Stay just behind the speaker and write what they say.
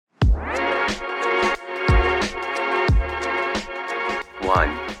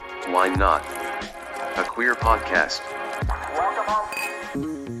Why Not? A queer podcast.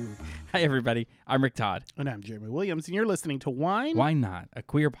 Hi, everybody. I'm Rick Todd. And I'm Jeremy Williams, and you're listening to Wine, Why Not? A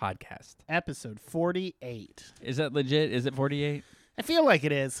queer podcast. episode 48. Is that legit? Is it 48? I feel like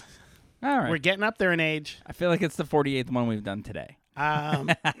it is. All right. We're getting up there in age. I feel like it's the 48th one we've done today.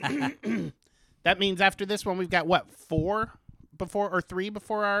 That means after this one, we've got, what, 3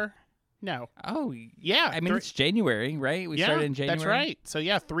 before our... No. Oh, Yeah. I mean, it's January, right? We started in January. That's right. So,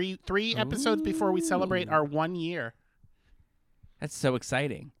 yeah, three episodes before we celebrate our 1 year. That's so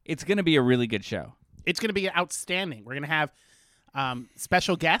exciting. It's going to be a really good show. It's going to be outstanding. We're going to have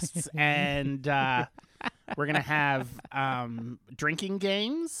special guests, and we're going to have drinking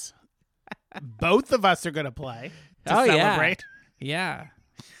games. Both of us are going to play to celebrate. Yeah.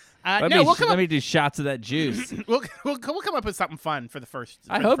 Let me do shots of that juice. We'll come up with something fun for the first.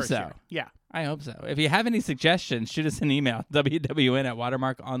 I hope so. Year. Yeah, I hope so. If you have any suggestions, shoot us an email,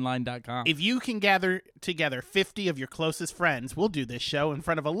 wwn@watermarkonline.com. If you can gather together 50 of your closest friends, we'll do this show in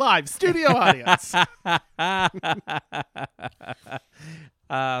front of a live studio audience.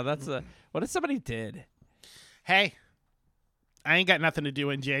 What if somebody did? Hey, I ain't got nothing to do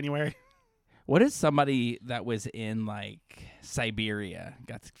in January. What if somebody that was in, like, Siberia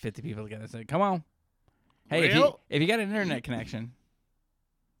got 50 people together and said, come on. Hey, if you got an internet connection.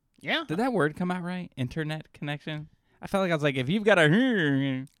 Yeah. Did that word come out right? Internet connection? I felt like I was like, if you've got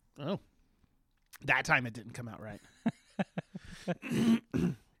a... Oh. That time it didn't come out right.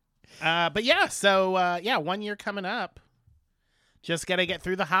 But yeah, so 1 year coming up. Just got to get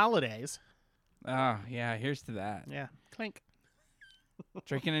through the holidays. Oh, yeah, here's to that. Yeah. Clink.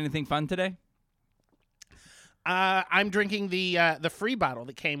 Drinking anything fun today? I'm drinking the free bottle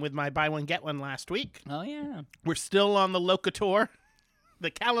that came with my buy one get one last week. Oh yeah, we're still on the Locator, the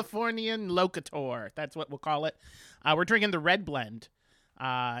Californian Locator. That's what we'll call it. We're drinking the red blend.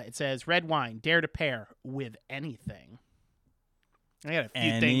 It says red wine, dare to pair with anything. I got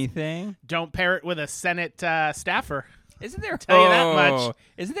a few things. Don't pair it with a Senate staffer. Isn't there? Tell you that much.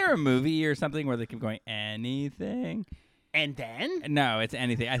 Isn't there a movie or something where they keep going anything? And then? No, it's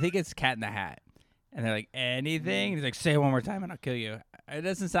anything. I think it's Cat in the Hat. And they're like, anything? He's like, say it one more time and I'll kill you. It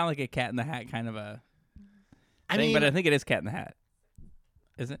doesn't sound like a Cat in the Hat kind of a thing, but I think it is Cat in the Hat.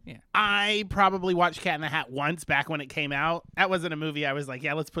 Is it? Yeah. I probably watched Cat in the Hat once back when it came out. That wasn't a movie I was like,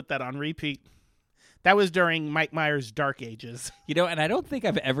 yeah, let's put that on repeat. That was during Mike Myers' Dark Ages. You know, and I don't think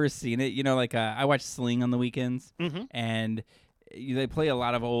I've ever seen it. You know, like I watch Sling on the weekends, and they play a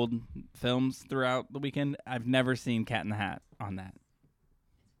lot of old films throughout the weekend. I've never seen Cat in the Hat on that.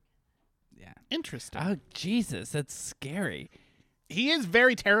 Yeah. Interesting. Oh, Jesus. That's scary. He is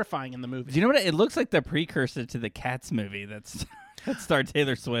very terrifying in the movie. Do you know what? It looks like the precursor to the Cats movie that starred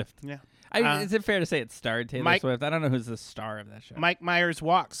Taylor Swift. Yeah. Is it fair to say it starred Taylor Swift? I don't know who's the star of that show. Mike Myers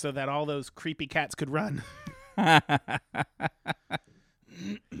walked so that all those creepy cats could run. Oh,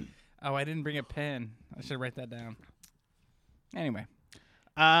 I didn't bring a pen. I should write that down. Anyway.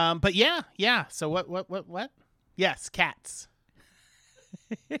 But yeah. So what? Yes, Cats.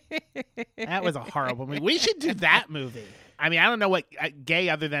 That was a horrible movie. We should do that movie. I mean, I don't know what gay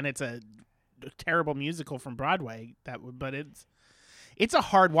other than it's a terrible musical from Broadway. But it's a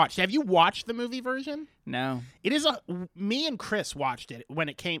hard watch. Have you watched the movie version? No. It is me and Chris watched it when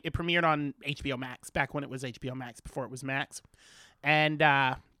it premiered on HBO Max back when it was HBO Max before it was Max, and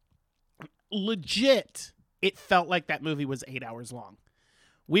legit, it felt like that movie was 8 hours long.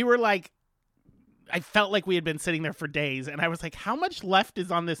 We were like. I felt like we had been sitting there for days, and I was like, how much left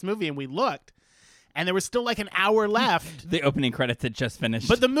is on this movie? And we looked, and there was still like an hour left. The opening credits had just finished.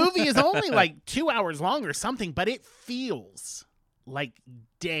 But the movie is only like 2 hours long or something, but it feels like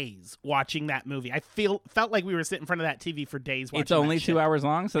days watching that movie. I felt like we were sitting in front of that TV for days watching. It's only that 2 hours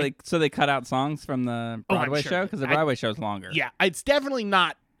long? So they cut out songs from the Broadway show? Because the Broadway show's longer. Yeah, it's definitely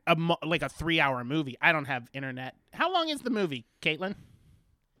not like a 3 hour movie. I don't have internet. How long is the movie, Caitlin?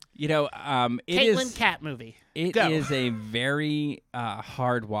 You know, Caitlin Cat movie. It is a very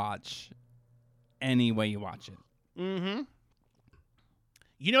hard watch any way you watch it. Mm-hmm.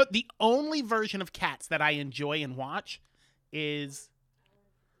 You know, the only version of Cats that I enjoy and watch is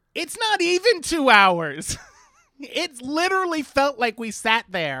it's not even 2 hours. It's literally felt like we sat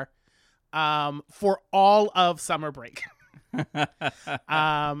there for all of summer break.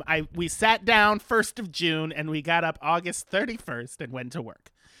 We sat down 1st of June and we got up August 31st and went to work.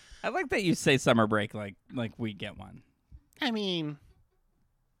 I like that you say summer break like we get one. I mean,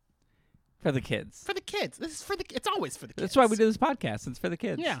 for the kids. For the kids. It's always for the kids. That's why we do this podcast. It's for the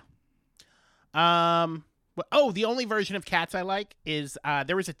kids. Yeah. The only version of Cats I like is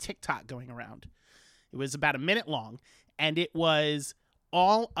there was a TikTok going around. It was about a minute long, and it was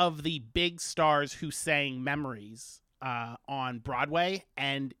all of the big stars who sang Memories on Broadway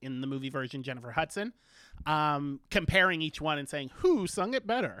and in the movie version, Jennifer Hudson, comparing each one and saying, who sung it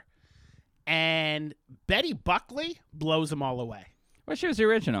better? And Betty Buckley blows them all away. Well, she was the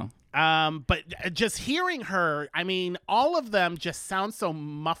original. But just hearing her, I mean, all of them just sound so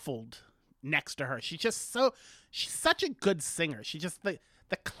muffled next to her. She's such a good singer. She just, the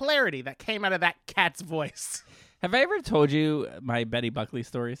clarity that came out of that cat's voice. Have I ever told you my Betty Buckley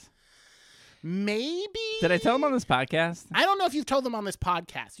stories? Maybe. Did I tell them on this podcast? I don't know if you've told them on this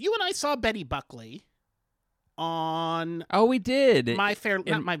podcast. You and I saw Betty Buckley on... Oh, we did.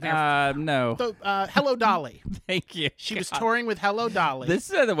 No. Hello Dolly. Thank you. She was touring with Hello Dolly. This,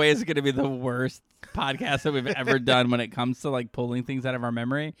 by the way, is going to be the worst podcast that we've ever done when it comes to like pulling things out of our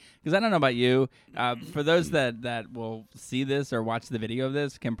memory. Because I don't know about you. For those that will see this or watch the video of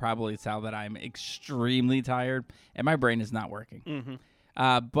this can probably tell that I'm extremely tired and my brain is not working. Mm-hmm.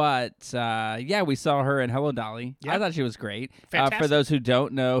 Yeah, we saw her in Hello Dolly. Yep. I thought she was great. Fantastic. For those who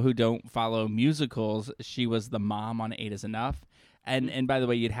don't know, who don't follow musicals, she was the mom on 8 is Enough. And by the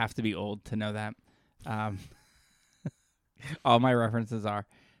way, you'd have to be old to know that. All my references are.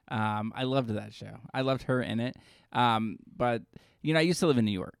 I loved that show. I loved her in it. But, you know, I used to live in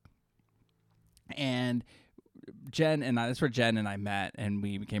New York. And that's where Jen and I met, and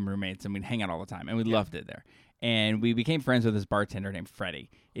we became roommates, and we'd hang out all the time, and we loved it there. And we became friends with this bartender named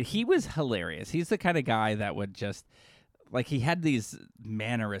Freddie. He was hilarious. He's the kind of guy that would just, like, he had these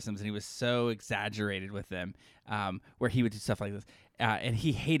mannerisms, and he was so exaggerated with them, where he would do stuff like this. And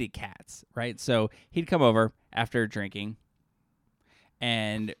he hated cats, right? So he'd come over after drinking,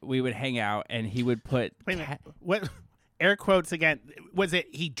 and we would hang out, and he would put... Wait a minute. What? Air quotes again. Was it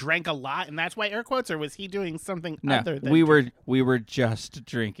he drank a lot, and that's why air quotes, or was he doing something other than... we were just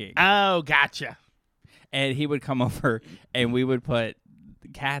drinking. Oh, gotcha. And he would come over, and we would put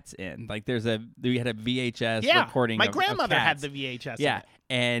cats in. Like we had a VHS recording. My of grandmother had cats. the VHS. Yeah,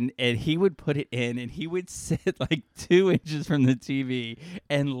 and he would put it in, and he would sit like 2 inches from the TV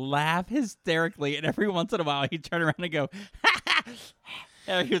and laugh hysterically. And every once in a while, he'd turn around and go,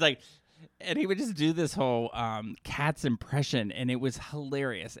 and he was like, and he would just do this whole Cats impression, and it was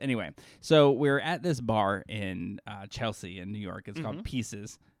hilarious. Anyway, so we're at this bar in Chelsea in New York. It's called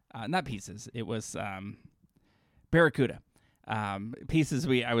Pieces. Not Pieces. It was Barracuda. Pieces,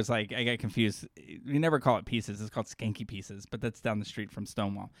 I was like, I got confused. We never call it Pieces. It's called Skanky Pieces, but that's down the street from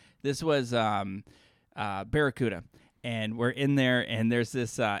Stonewall. This was Barracuda. And we're in there, and there's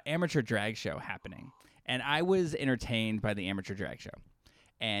this amateur drag show happening. And I was entertained by the amateur drag show.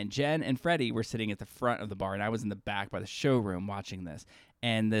 And Jen and Freddie were sitting at the front of the bar, and I was in the back by the showroom watching this.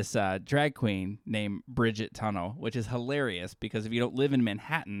 And this drag queen named Bridget Tunnel, which is hilarious because if you don't live in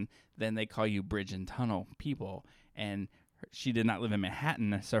Manhattan, then they call you Bridge and Tunnel people. And she did not live in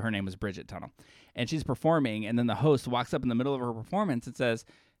Manhattan, so her name was Bridget Tunnel. And she's performing, and then the host walks up in the middle of her performance and says,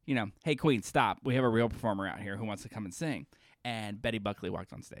 you know, hey, queen, stop. We have a real performer out here who wants to come and sing. And Betty Buckley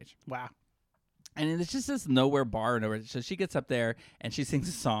walked on stage. Wow. And it's just this nowhere bar. So she gets up there, and she sings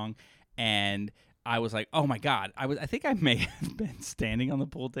a song, and I was like, oh my God. I think I may have been standing on the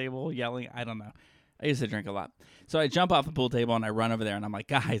pool table yelling. I don't know. I used to drink a lot. So I jump off the pool table and I run over there and I'm like,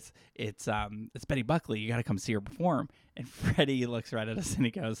 guys, it's Betty Buckley. You got to come see her perform. And Freddie looks right at us and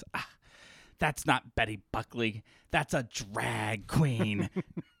he goes, that's not Betty Buckley. That's a drag queen.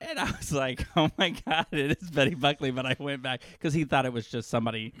 And I was like, oh my God, it is Betty Buckley. But I went back because he thought it was just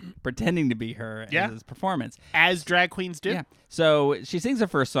somebody pretending to be her in his performance. As drag queens do. Yeah. So she sings her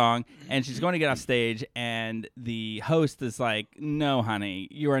first song and she's going to get off stage. And the host is like, no, honey,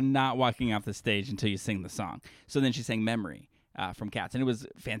 you are not walking off the stage until you sing the song. So then she sang Memory. From Cats, and it was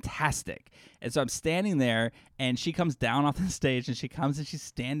fantastic. And so I'm standing there, and she comes down off the stage, and she comes and she's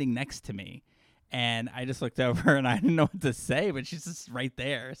standing next to me, and I just looked over, and I didn't know what to say, but she's just right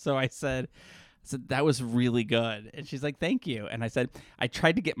there. So I said, that was really good, and she's like, thank you. And I said, I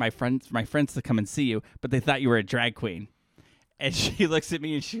tried to get my friends to come and see you, but they thought you were a drag queen. And she looks at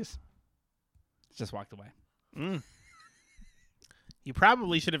me, and she just walked away. You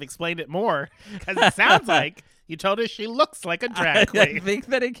probably should have explained it more, because it sounds like you told her she looks like a drag queen. I think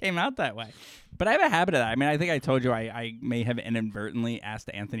that it came out that way. But I have a habit of that. I mean, I think I told you I may have inadvertently asked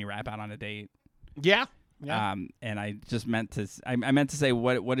Anthony Rapp out on a date. Yeah. And I just meant to say,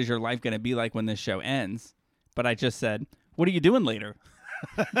 what is your life going to be like when this show ends? But I just said, what are you doing later?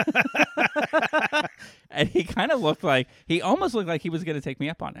 And he kind of almost looked like he was going to take me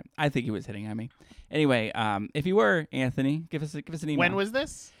up on it. I think he was hitting on me. Anyway, if you were, Anthony, give us an email. When was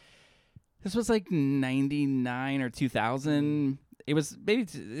this? This was like 99 or 2000. It was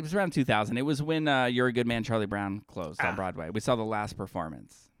it was around 2000. It was when You're a Good Man, Charlie Brown closed on Broadway. We saw the last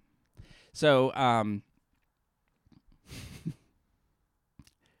performance. So,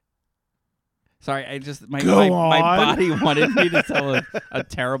 sorry, my body wanted me to tell a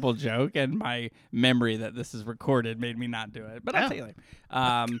terrible joke, and my memory that this is recorded made me not do it. But I'll tell you later.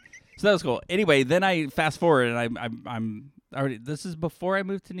 So that was cool. Anyway, then I fast forward, and I'm already. This is before I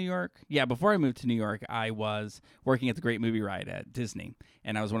moved to New York. Yeah, before I moved to New York, I was working at the Great Movie Ride at Disney,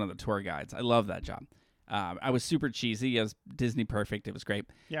 and I was one of the tour guides. I love that job. I was super cheesy. I was Disney perfect. It was great.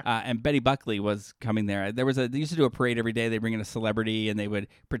 Yeah. And Betty Buckley was coming there. They used to do a parade every day. They bring in a celebrity, and they would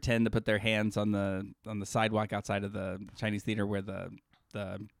pretend to put their hands on the sidewalk outside of the Chinese theater where the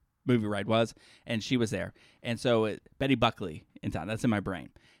movie ride was, and she was there. And so Betty Buckley in town. That's in my brain.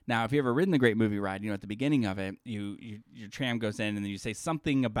 Now, if you ever ridden the Great Movie Ride, at the beginning of it, your tram goes in, and then you say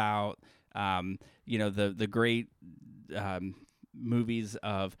something about the great movies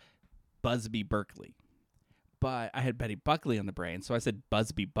of Busby Berkeley. But I had Betty Buckley on the brain, so I said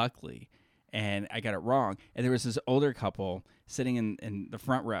Busby Buckley, and I got it wrong. And there was this older couple sitting in the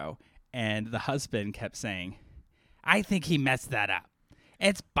front row, and the husband kept saying, "I think he messed that up.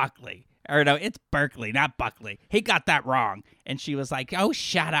 It's Buckley." Or no, it's Berkeley, not Buckley. He got that wrong. And she was like, "Oh,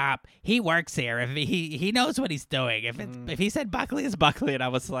 shut up. He works here. If he knows what he's doing. If he said Buckley, it's Buckley." And I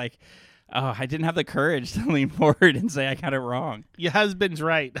was like, oh, I didn't have the courage to lean forward and say I got it wrong. Your husband's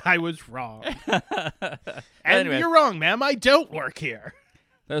right. I was wrong. And anyway, you're wrong, ma'am. I don't work here.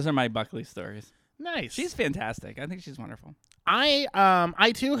 Those are my Buckley stories. Nice. She's fantastic. I think she's wonderful.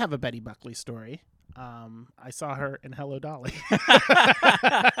 I too have a Betty Buckley story. I saw her in Hello Dolly.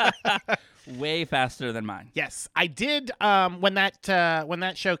 Way faster than mine. Yes, I did. When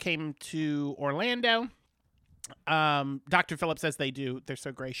that show came to Orlando, Dr. Phillips, as they're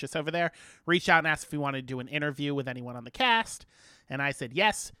so gracious over there, reached out and asked if we wanted to do an interview with anyone on the cast, and I said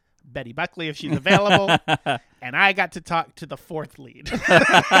yes, Betty Buckley if she's available, and I got to talk to the fourth lead.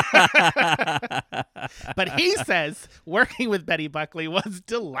 But he says working with Betty Buckley was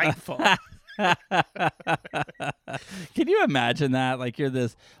delightful. Can you imagine that? Like, you're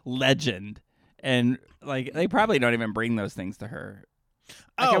this legend, and like they probably don't even bring those things to her.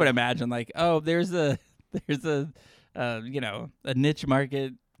 Like, I would imagine, like, oh, there's a niche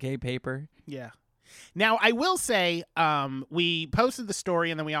market gay paper. Yeah. Now, I will say, we posted the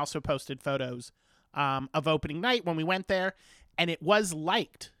story, and then we also posted photos of opening night when we went there, and it was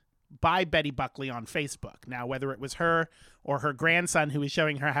liked by Betty Buckley on Facebook. Now, whether it was her or her grandson who was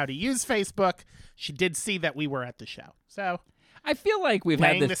showing her how to use Facebook, she did see that we were at the show. So I feel like we've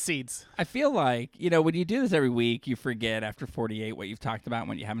laying had the seeds. I feel like, when you do this every week, you forget after 48 what you've talked about and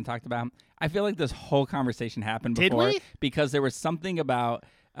what you haven't talked about. I feel like this whole conversation happened before. Did we? Because there was something about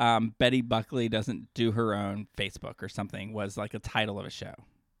Betty Buckley doesn't do her own Facebook or something was like a title of a show.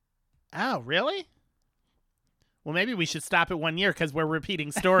 Oh, really? Well, maybe we should stop at 1 year because we're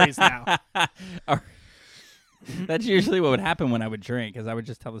repeating stories now. That's usually what would happen when I would drink, because I would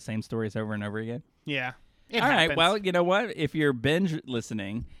just tell the same stories over and over again. Yeah. All right. Well, you know what? If you're binge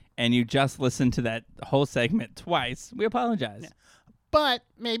listening and you just listened to that whole segment twice, we apologize. Yeah. But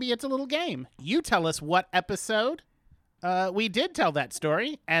maybe it's a little game. You tell us what episode we did tell that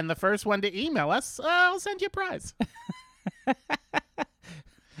story, and the first one to email us, I'll send you a prize.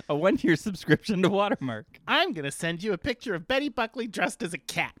 A 1-year subscription to Watermark. I'm going to send you a picture of Betty Buckley dressed as a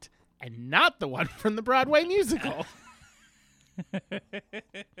cat, and not the one from the Broadway musical.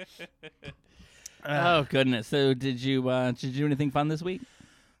 Oh, goodness. So did you do anything fun this week?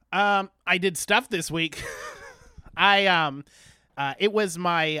 I did stuff this week. It was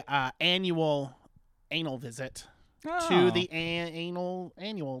my annual anal visit to the annual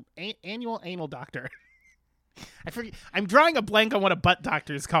anal doctor. I forget. I'm drawing a blank on what a butt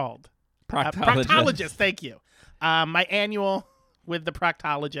doctor is called. Proctologist. Thank you. My annual with the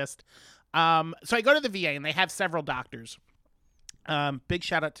proctologist. So I go to the VA, and they have several doctors. Big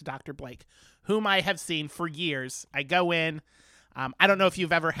shout out to Dr. Blake, whom I have seen for years. I go in. I don't know if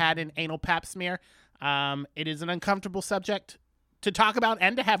you've ever had an anal pap smear. It is an uncomfortable subject to talk about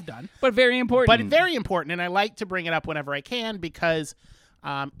and to have done. But very important. And I like to bring it up whenever I can, because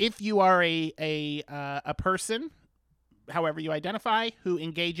if you are a person, however you identify, who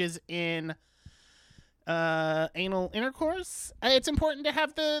engages in anal intercourse, it's important to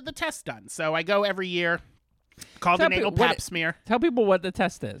have the test done. So I go every year, called an anal pap smear. Tell people what the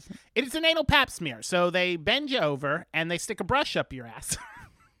test is. It is an anal pap smear. So they bend you over, and they stick a brush up your ass.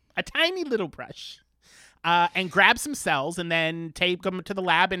 A tiny little brush. and grab some cells and then take them to the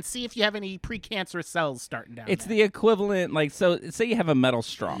lab and see if you have any precancerous cells starting down It's there. the equivalent, like, so say you have a metal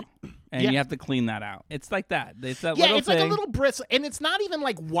straw and Yeah. you have to clean that out. It's like that. It's that Yeah, little it's thing. like a little bristle, and it's not even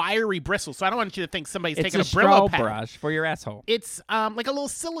like wiry bristle, so I don't want you to think somebody's It's taking a a Brillo straw pad. brush for your asshole. It's like a little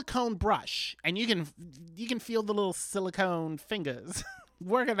silicone brush, and you can feel the little silicone fingers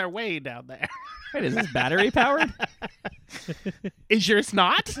working their way down there. Wait, is this battery powered? Is yours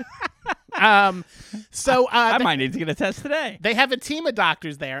not? So I might need to get a test today. they have a team of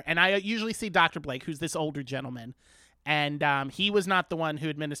doctors there, and I usually see Dr. Blake, who's this older gentleman, and he was not the one who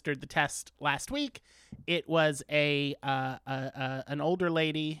administered the test last week. It was an older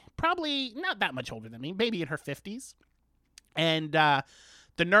lady, probably not that much older than me, maybe in her 50s, and the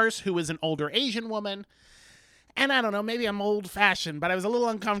nurse, who was an older Asian woman. And I don't know, maybe I'm old-fashioned, but I was a little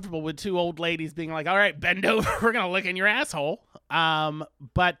uncomfortable with two old ladies being like, all right, bend over, we're going to look in your asshole.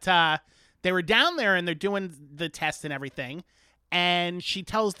 But they were down there, and they're doing the test and everything. And she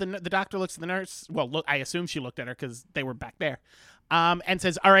tells the doctor looks at the nurse. Well, look, I assume she looked at her because they were back there. And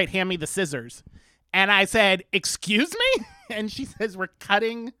says, all right, hand me the scissors. And I said, excuse me? And she says, we're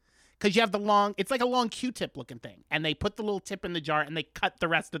cutting, because you have it's like a long Q-tip looking thing. And they put the little tip in the jar, and they cut the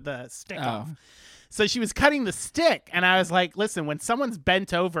rest of the stick off. So she was cutting the stick, and I was like, listen, when someone's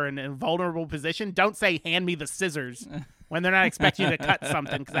bent over in a vulnerable position, don't say, hand me the scissors, when they're not expecting you to cut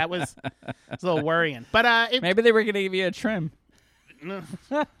something, because that was a little worrying. But Maybe they were going to give you a trim.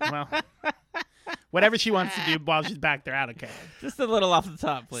 well, whatever she wants to do while she's back there, I don't care. Just a little off the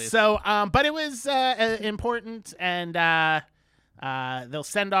top, please. So, but it was important, and they'll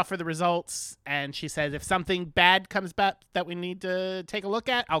send off for the results, and she says, if something bad comes back that we need to take a look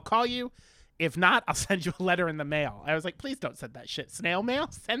at, I'll call you. If not, I'll send you a letter in the mail. I was like, please don't send that shit. Snail mail?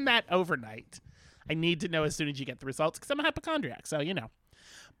 Send that overnight. I need to know as soon as you get the results, because I'm a hypochondriac, so you know.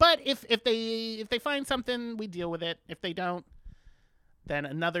 But if they find something, we deal with it. If they don't, then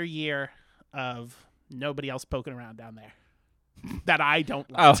another year of nobody else poking around down there that I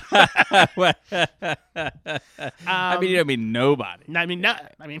don't like. I mean, you don't mean nobody. I mean,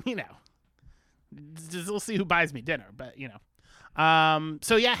 you know, we'll see who buys me dinner, but you know.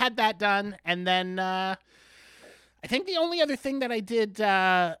 So yeah, had that done, and then I think the only other thing that I did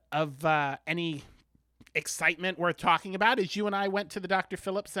of any excitement worth talking about is you and I went to the Dr.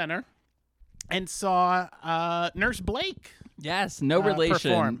 Phillips Center and saw Nurse Blake. Yes, no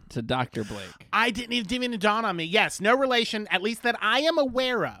relation perform. to Dr. Blake. I didn't even dawn on me. Yes, no relation, at least that I am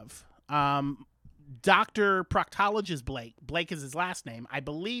aware of. Dr. Proctologist Blake. Blake is his last name. I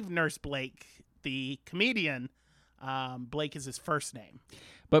believe Nurse Blake, the comedian, Blake is his first name.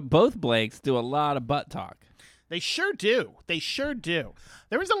 But both Blakes do a lot of butt talk. They sure do. They sure do.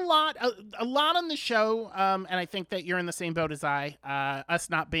 There was a lot on the show, and I think that you're in the same boat as I. Us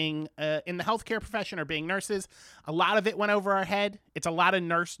not being in the healthcare profession or being nurses, a lot of it went over our head. It's a lot of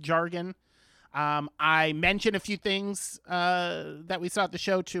nurse jargon. I mentioned a few things that we saw at the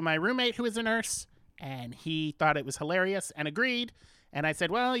show to my roommate, who is a nurse, and he thought it was hilarious and agreed. And I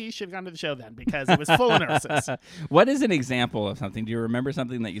said, well, you should have gone to the show then, because it was full of nurses. What is an example of something? Do you remember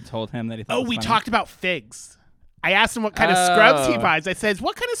something that you told him that he thought was we funny? talked about figs. I asked him what kind of scrubs he buys. I says,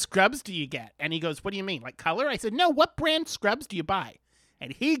 what kind of scrubs do you get? And he goes, what do you mean, like color? I said, no, what brand scrubs do you buy?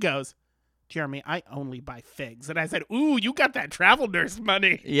 And he goes, Jeremy, I only buy figs. And I said, ooh, you got that travel nurse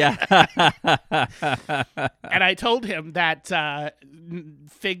money. Yeah. And I told him that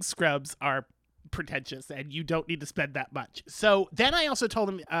fig scrubs are pretentious and you don't need to spend that much. So then I also told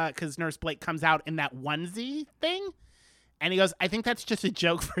him, because Nurse Blake comes out in that onesie thing, and he goes, I think that's just a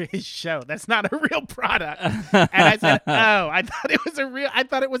joke for his show. That's not a real product. And I said, oh, I thought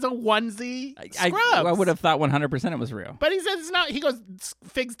it was a onesie scrubs. I would have thought 100% it was real. But he says it's not. He goes,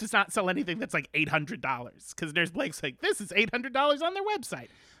 Figs does not sell anything that's like $800, because Nurse Blake's like, this is $800 on their website.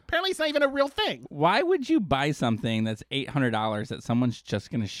 Apparently it's not even a real thing. Why would you buy something that's $800 that someone's just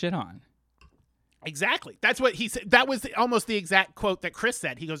going to shit on? Exactly. That's what he said. That was almost the exact quote that Chris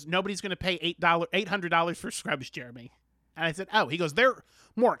said. He goes, nobody's going to pay $800 for scrubs, Jeremy. And I said, oh, he goes, they're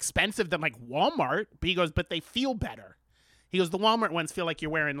more expensive than like Walmart. But he goes, but they feel better. He goes, the Walmart ones feel like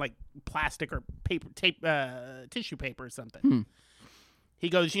you're wearing like plastic or tissue paper or something. He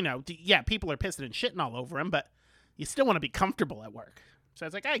goes, you know, yeah, people are pissing and shitting all over him, but you still want to be comfortable at work. So I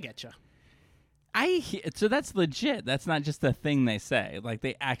was like, I get you. So that's legit. That's not just a thing they say. Like,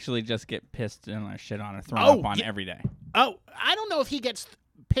 they actually just get pissed and shit on or thrown up on every day. Oh, I don't know if he gets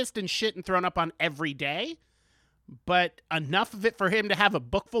pissed and shit and thrown up on every day, but enough of it for him to have a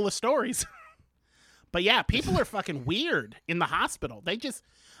book full of stories. But yeah, people are fucking weird in the hospital.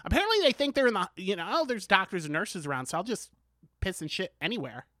 Apparently they think they're in the, there's doctors and nurses around, so I'll just piss and shit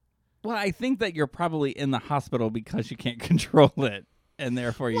anywhere. Well, I think that you're probably in the hospital because you can't control it, and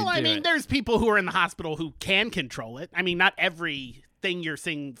therefore you do it. Well, I mean, there's people who are in the hospital who can control it. I mean, not everything you're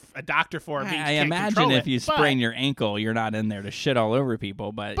seeing a doctor for means you I can't imagine control if it, you sprain your ankle, you're not in there to shit all over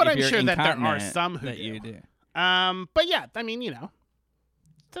people. But if I'm you're sure that there are incontinent, some who that do. you do. But yeah, I mean,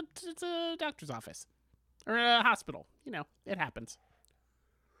 it's a doctor's office or a hospital. It happens.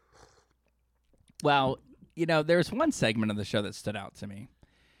 Well, there's one segment of the show that stood out to me.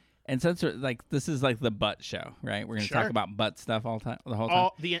 And since this is like the butt show, right? We're going to talk about butt stuff the whole time.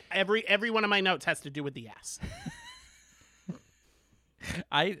 Every one of my notes has to do with the ass.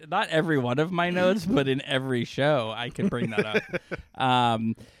 Not every one of my notes, but in every show I can bring that up.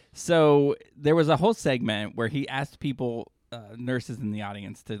 So there was a whole segment where he asked people, nurses in the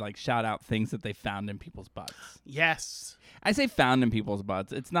audience, to shout out things that they found in people's butts. Yes. I say found in people's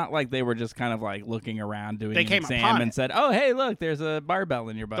butts. It's not like they were just kind of looking around doing an came exam upon and it. said, "Oh, hey, look, there's a barbell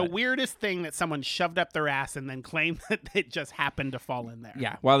in your butt." The weirdest thing that someone shoved up their ass and then claimed that it just happened to fall in there.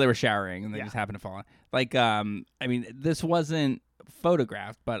 Yeah, while they were showering and they just happened to fall in. I mean, this wasn't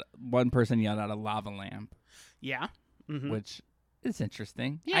photographed, but one person yelled out a lava lamp. Yeah. Mm-hmm. Which is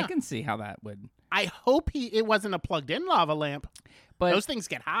interesting. Yeah. I can see how that would. I hope it wasn't a plugged-in lava lamp. But those things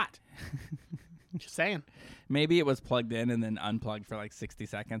get hot. Just saying. Maybe it was plugged in and then unplugged for 60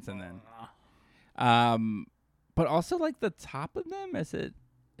 seconds and then. But also the top of them, isn't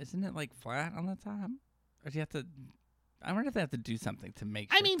it flat on the top? Or do you have to? I wonder if they have to do something to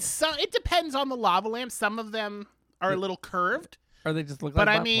make sure. I mean, it depends on the lava lamp. Some of them are a little curved. Or they just look but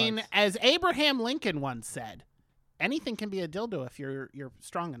like I mean, plugs. as Abraham Lincoln once said, anything can be a dildo if you're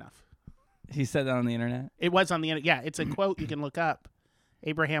strong enough. He said that on the internet? It was on the internet. Yeah, it's a quote you can look up.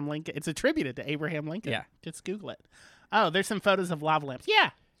 Abraham Lincoln. It's attributed to Abraham Lincoln. Yeah. Just Google it. Oh, there's some photos of lava lamps.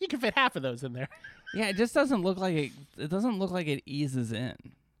 Yeah, you can fit half of those in there. Yeah, it just doesn't look like it. It doesn't look like it eases in.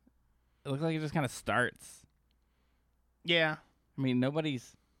 It looks like it just kind of starts. Yeah. I mean,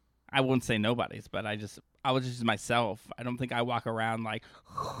 I won't say nobody's, but I was just myself. I don't think I walk around like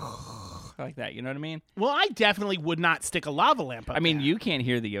that. You know what I mean? Well, I definitely would not stick a lava lamp up I mean, there. you can't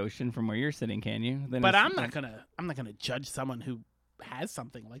hear the ocean from where you're sitting, can you? But I'm not gonna judge someone who has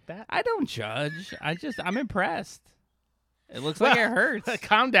something like that. I don't judge. I'm impressed. It looks like it hurts.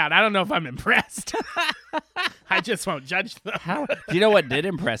 Calm down. I don't know if I'm impressed. I just won't judge them. Do you know what did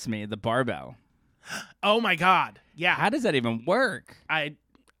impress me? The barbell. Oh my God. Yeah. How does that even work? I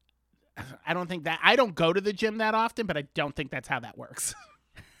don't think that. I don't go to the gym that often, but I don't think that's how that works.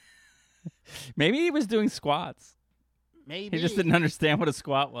 Maybe he was doing squats. Maybe. He just didn't understand what a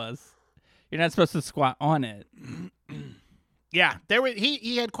squat was. You're not supposed to squat on it. Yeah,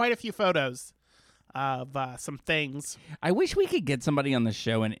 he had quite a few photos of some things. I wish we could get somebody on the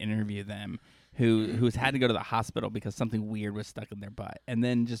show and interview them who's had to go to the hospital because something weird was stuck in their butt, and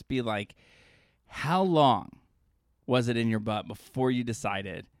then just be like, how long was it in your butt before you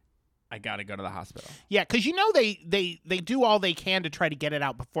decided I got to go to the hospital? Yeah, because they do all they can to try to get it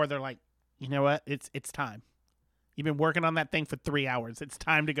out before they're like, you know what, it's time. You've been working on that thing for 3 hours. It's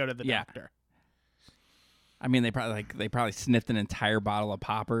time to go to the doctor. I mean, they probably sniffed an entire bottle of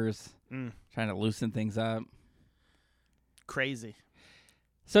poppers, trying to loosen things up. Crazy.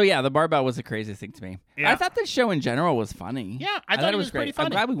 So yeah, the barbell was the craziest thing to me. Yeah. I thought the show in general was funny. Yeah, I thought it was great. pretty funny.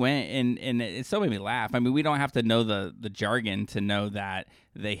 I'm glad we went, and it still made me laugh. I mean, we don't have to know the jargon to know that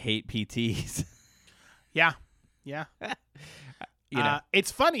they hate PTs. Yeah.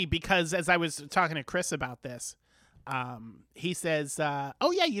 It's funny because as I was talking to Chris about this, he says,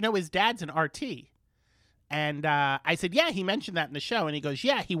 "Oh yeah, his dad's an RT." And I said, yeah, he mentioned that in the show. And he goes,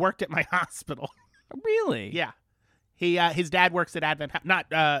 yeah, he worked at my hospital. Really? Yeah. His dad works at Advent Health.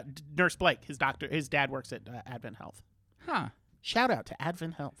 Not Nurse Blake, his dad works at Advent Health. Huh. Shout out to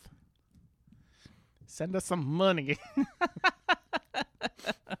Advent Health. Send us some money.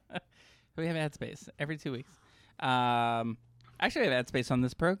 We have ad space every 2 weeks. Actually, we have ad space on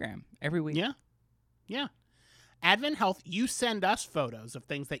this program every week. Yeah. Advent Health, you send us photos of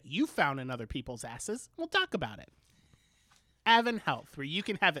things that you found in other people's asses. We'll talk about it. Advent Health, where you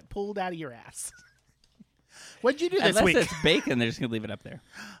can have it pulled out of your ass. What'd you do this week? Unless it's bacon, they're just going to leave it up there.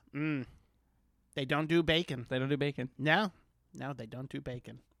 They don't do bacon. They don't do bacon? No, they don't do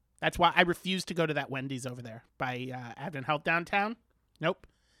bacon. That's why I refuse to go to that Wendy's over there by Advent Health downtown. Nope.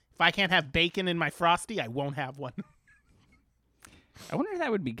 If I can't have bacon in my Frosty, I won't have one. I wonder if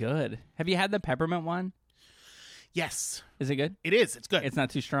that would be good. Have you had the peppermint one? Yes. Is it good? It is. It's good. It's not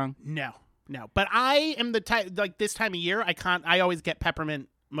too strong? No. But I am the type, this time of year, I always get peppermint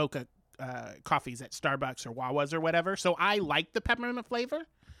mocha coffees at Starbucks or Wawa's or whatever. So I like the peppermint flavor.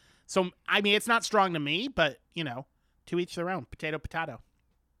 So, I mean, it's not strong to me, but, to each their own. Potato.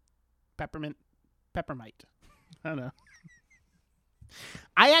 peppermint. I don't know.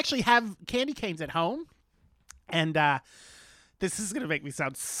 I actually have candy canes at home, and this is going to make me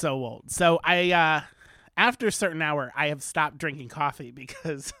sound so old. So after a certain hour, I have stopped drinking coffee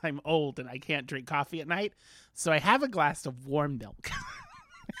because I'm old and I can't drink coffee at night. So I have a glass of warm milk.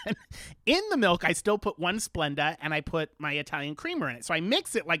 And in the milk, I still put one Splenda, and I put my Italian creamer in it. So I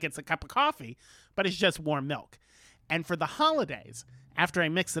mix it like it's a cup of coffee, but it's just warm milk. And for the holidays, after I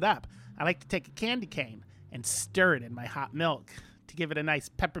mix it up, I like to take a candy cane and stir it in my hot milk to give it a nice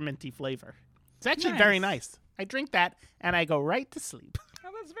pepperminty flavor. It's actually very nice. I drink that, and I go right to sleep. Oh,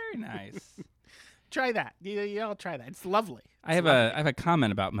 that's very nice. Try that. You all try that. It's lovely. I have a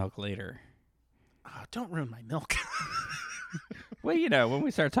comment about milk later. Oh, don't ruin my milk. Well, when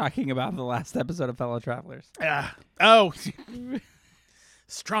we start talking about the last episode of Fellow Travelers.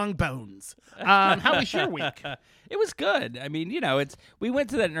 Strong bones. How was your week? It was good. I mean, we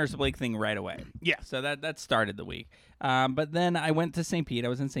went to that Nurse Blake thing right away. Yeah. So that started the week. But then I went to St. Pete. I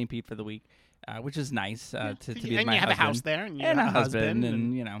was in St. Pete for the week, which is nice to be with my husband. And you have a house there. And you have a husband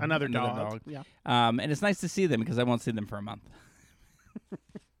and another dog. Yeah. And it's nice to see them because I won't see them for a month.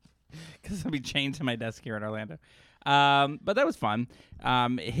 Because I'll be chained to my desk here in Orlando. But that was fun.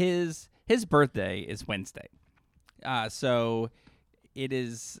 His birthday is Wednesday. So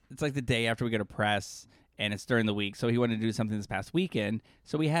it's like the day after we go to press, and it's during the week. So he wanted to do something this past weekend.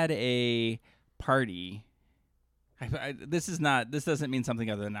 So we had a party. This doesn't mean something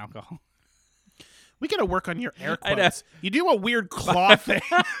other than alcohol. We got to work on your air quotes. You do a weird claw thing.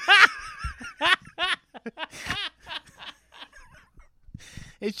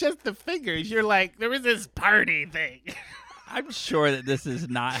 It's just the fingers. You're like, there was this party thing. I'm sure that this is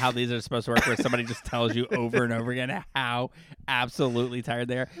not how these are supposed to work, where somebody just tells you over and over again how absolutely tired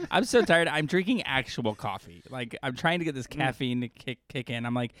they are. I'm so tired. I'm drinking actual coffee. Like, I'm trying to get this caffeine to kick in.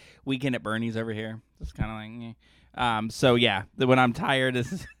 I'm like Weekend at Bernie's over here. Just kind of like, so yeah, when I'm tired,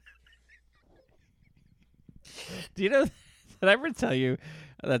 this is... Do you know, did I ever tell you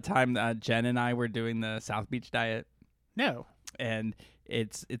the time Jen and I were doing the South Beach diet? No. And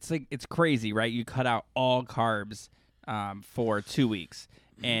it's crazy, right? You cut out all carbs for 2 weeks,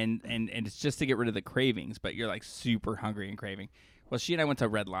 and it's just to get rid of the cravings, but you're like super hungry and craving. Well, she and I went to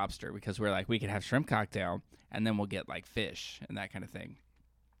Red Lobster because we're like, we could have shrimp cocktail and then we'll get like fish and that kind of thing.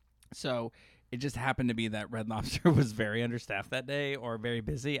 So it just happened to be that Red Lobster was very understaffed that day, or very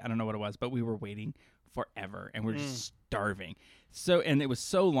busy. I don't know what it was, but we were waiting forever and we're just starving. And it was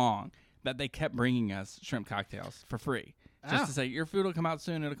so long that they kept bringing us shrimp cocktails for free. Just to say, your food will come out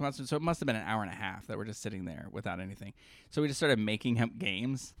soon, it'll come out soon. So it must have been an hour and a half that we're just sitting there without anything. So we just started making up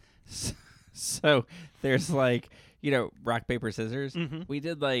games. So there's like, rock, paper, scissors. Mm-hmm. We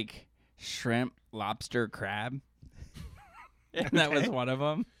did like shrimp, lobster, crab. And that was one of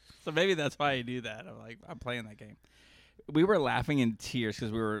them. So maybe that's why I do that. I'm playing that game. We were laughing in tears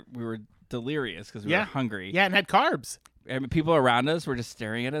because we were delirious because we were hungry. Yeah, and had carbs. And people around us were just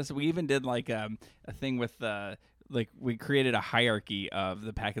staring at us. We even did like a thing with we created a hierarchy of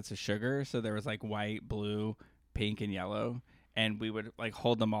the packets of sugar. So there was like white, blue, pink, and yellow. And we would like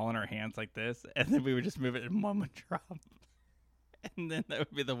hold them all in our hands like this. And then we would just move it and one would drop. And then that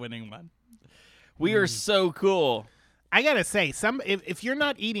would be the winning one. We are so cool. I got to say, if you're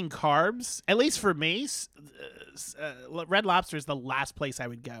not eating carbs, at least for me, Red Lobster is the last place I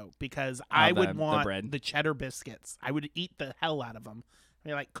would go because I would want the cheddar biscuits. I would eat the hell out of them.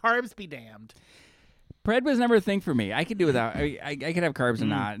 You're like, carbs be damned. Bread was never a thing for me. I could do without. I could have carbs and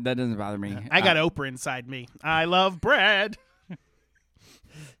not. That doesn't bother me. I got Oprah inside me. I love bread.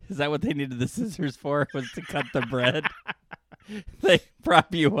 Is that what they needed the scissors for? Was to cut the bread? They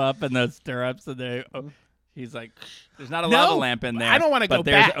prop you up in those stirrups, and he's like, "There's not a lava lamp in there." I don't want to go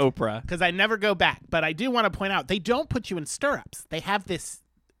back. There's Oprah because I never go back. But I do want to point out they don't put you in stirrups. They have this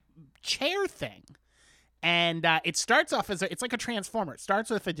chair thing, and it starts off it's like a transformer. It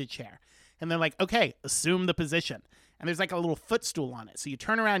starts with a chair. And they're like, okay, assume the position. And there's like a little footstool on it. So you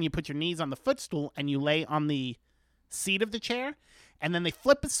turn around, you put your knees on the footstool, and you lay on the seat of the chair. And then they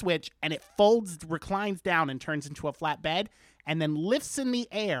flip a switch, and it reclines down and turns into a flat bed, and then lifts in the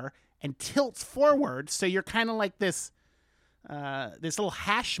air and tilts forward. So you're kind of like this little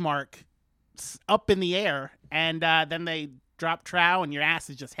hash mark up in the air. And then they drop trow, and your ass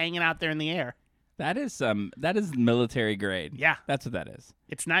is just hanging out there in the air. That is military grade. Yeah. That's what that is.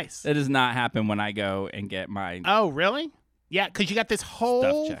 It's nice. It does not happen when I go and get my Oh, really? Yeah, because you got this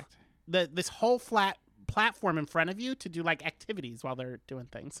whole stuff checked. This whole flat platform in front of you to do like activities while they're doing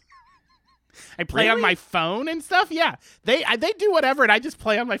things. I play on my phone and stuff. Yeah. They do whatever and I just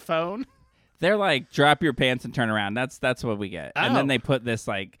play on my phone. They're like, drop your pants and turn around. That's what we get. And then Oh. they put this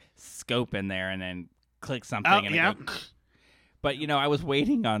like scope in there and then click something. Oh, and yeah. it goes. But I was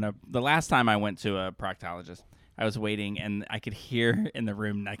waiting on the last time I went to a proctologist, I was waiting and I could hear in the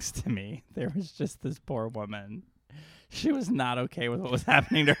room next to me, there was just this poor woman. She was not okay with what was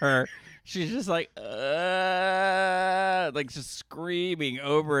happening to her. She's just like just screaming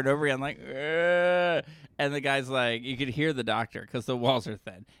over and over again, like, and the guy's like, you could hear the doctor because the walls are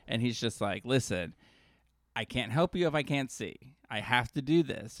thin. And he's just like, listen, I can't help you if I can't see. I have to do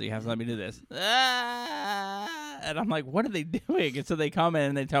this. So you have to let me do this. And I'm like, what are they doing? And so they come in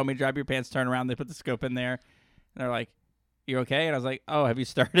and they tell me, drop your pants, turn around. They put the scope in there. And they're like, you okay? And I was like, oh, have you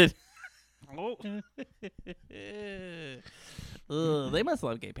started? Oh. Ugh, they must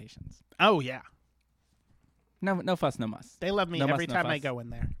love gay patients. Oh, yeah. No fuss, no muss. They love me No every muss, no time I fuss. go in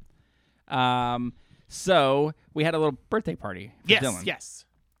there. So we had a little birthday party for Dylan. Yes.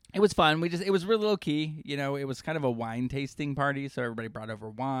 It was fun. It was really low key. It was kind of a wine tasting party. So everybody brought over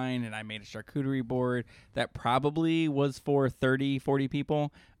wine and I made a charcuterie board that probably was for 30, 40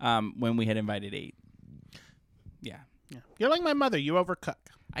 people when we had invited 8. Yeah. You're like my mother. You overcook.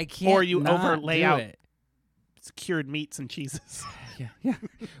 I can't. Or you not overlay do out it. cured meats and cheeses. Yeah.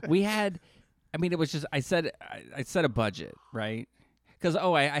 We had, it was just, I set a budget, right? Because,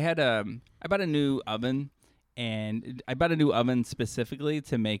 I bought a new oven, and I bought a new oven specifically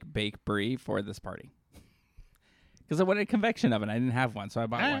to make bake brie for this party. Because I wanted a convection oven. I didn't have one, so I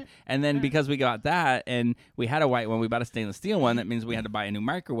bought All one. right. And then because we got that, and we had a white one, we bought a stainless steel one. That means we had to buy a new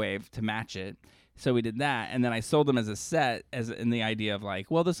microwave to match it. So we did that, and then I sold them as a set, as in the idea of like,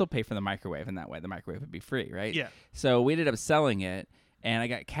 well, this will pay for the microwave, and that way the microwave would be free, right? Yeah. So we ended up selling it, and I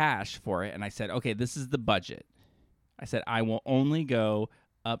got cash for it, and I said, okay, this is the budget. I said, I will only go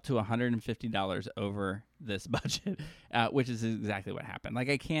up to $150 over this budget, which is exactly what happened. Like,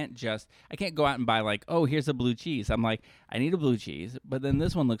 I can't go out and buy like, oh, here's a blue cheese. I'm like, I need a blue cheese, but then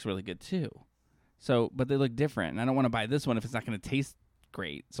this one looks really good too. So, but they look different, and I don't want to buy this one if it's not going to taste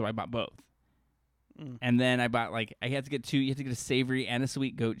great. So I bought both. And then I bought I had to get 2. You have to get a savory and a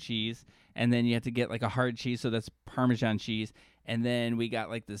sweet goat cheese, and then you have to get like a hard cheese, so that's Parmesan cheese. And then we got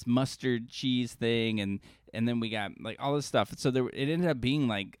like this mustard cheese thing, and then we got like all this stuff. So it ended up being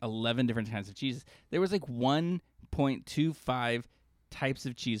like 11 different kinds of cheeses. There was like 1.25 types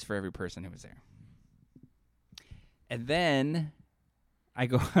of cheese for every person who was there. And then I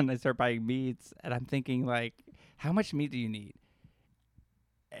go on and I start buying meats, and I'm thinking like, how much meat do you need?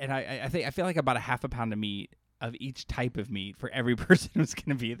 And I feel like about a half a pound of meat of each type of meat for every person who's going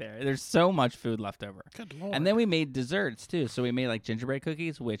to be there. There's so much food left over. Good Lord. And then we made desserts too. So we made like gingerbread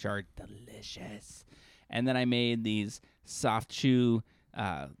cookies, which are delicious. And then I made these soft chew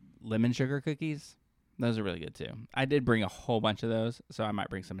lemon sugar cookies. Those are really good too. I did bring a whole bunch of those, so I might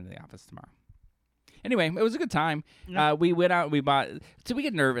bring some into the office tomorrow. Anyway, it was a good time. Yeah. We went out and we bought. So we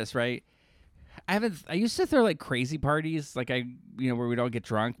get nervous, right? I used to throw like crazy parties, like where we'd all get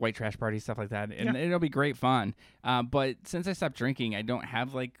drunk, white trash parties, stuff like that, and it'll be great fun. But since I stopped drinking, I don't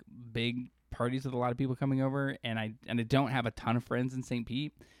have like big parties with a lot of people coming over, and I don't have a ton of friends in St.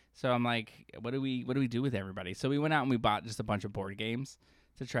 Pete. So I'm like, what do we do with everybody? So we went out and we bought just a bunch of board games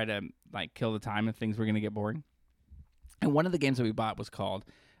to try to like kill the time if things were gonna get boring. And one of the games that we bought was called,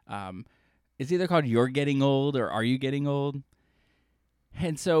 it's either called You're Getting Old or Are You Getting Old?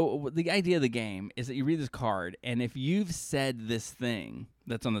 And so the idea of the game is that you read this card, and if you've said this thing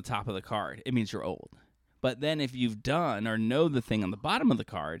that's on the top of the card, it means you're old. But then if you've done or know the thing on the bottom of the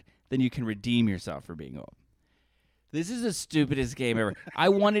card, then you can redeem yourself for being old. This is the stupidest game ever. I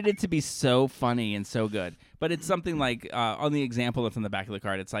wanted it to be so funny and so good. But it's something like, on the example that's on the back of the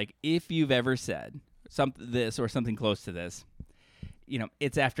card, it's like, if you've ever said this or something close to this,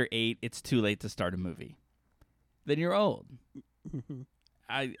 it's after 8, it's too late to start a movie, then you're old.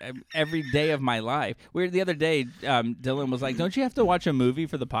 I every day of my life. The other day, Dylan was like, "Don't you have to watch a movie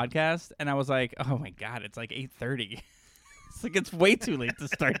for the podcast?" And I was like, "Oh my god, it's like 8:30. It's like it's way too late to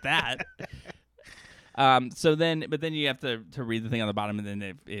start that." But then you have to read the thing on the bottom, and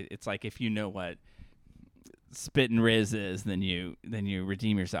then it's like if you know what spit and riz is, then you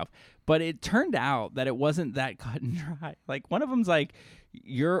redeem yourself. But it turned out that it wasn't that cut and dry. Like one of them's like,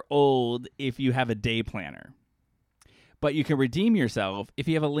 "You're old if you have a day planner." But you can redeem yourself if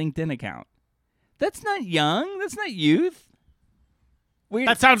you have a LinkedIn account. That's not young. That's not youth.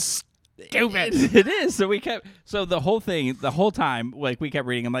 That sounds stupid. It is. So the whole time, like we kept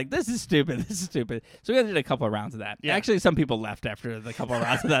reading. I'm like, this is stupid. This is stupid. So we did a couple of rounds of that. Yeah. Actually, some people left after the couple of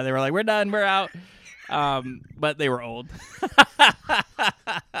rounds of that. They were like, we're done. We're out. But they were old.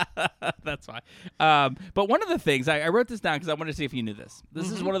 That's why. But one of the things, I wrote this down because I wanted to see if you knew this.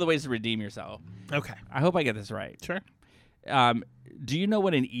 This is one of the ways to redeem yourself. Okay. I hope I get this right. Sure. Do you know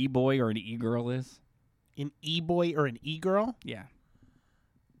what an e-boy or an e-girl is? An e-boy or an e-girl? Yeah.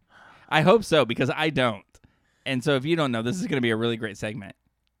 I hope so, because I don't. And so if you don't know, this is going to be a really great segment.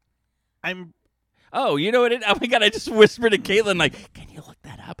 Oh, you know what it is? Oh, my God, I just whispered to Caitlin, like, can you look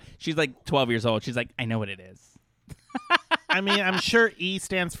that up? She's like 12 years old. She's like, I know what it is. I mean, I'm sure E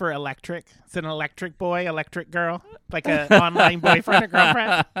stands for electric. It's an electric boy, electric girl, like an online boyfriend or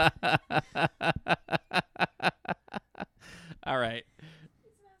girlfriend. All right.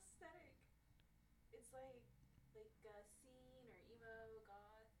 It's an aesthetic. It's like scene or emo,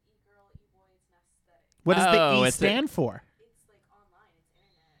 goth, e-girl, e-boy. It's an aesthetic. What does the E it's stand for? It's like online. It's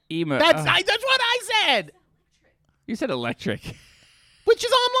internet. Emo. That's what I said. You said electric. Which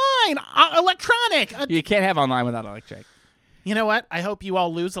is online, electronic. You can't have online without electric. You know what? I hope you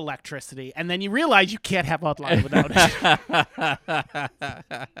all lose electricity, and then you realize you can't have online without it.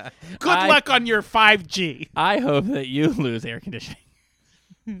 Good luck on your 5G. I hope that you lose air conditioning.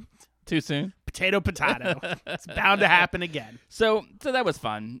 Too soon? Potato. It's bound to happen again. So that was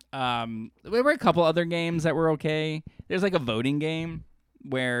fun. There were a couple other games that were okay. There's like a voting game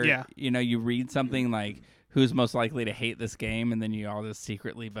where you read something like who's most likely to hate this game, and then you all just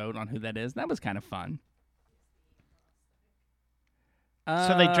secretly vote on who that is. That was kind of fun.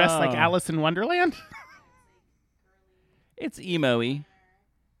 So they dress like Alice in Wonderland? It's emo-y.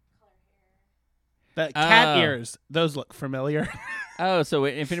 The cat ears, those look familiar. Oh, so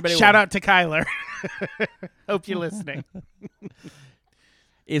if anybody... Shout out to Kyler. Hope you're listening.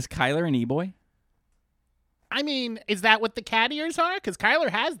 Is Kyler an e-boy? I mean, is that what the cat ears are? Because Kyler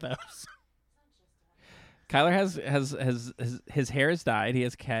has those. Kyler has his hair is dyed. He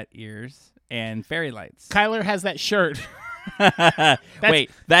has cat ears and fairy lights. Kyler has that shirt. Wait,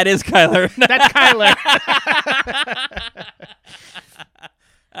 that is Kyler. That's Kyler.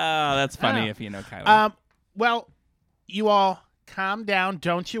 Oh, that's funny if you know Kyler. Well, you all calm down.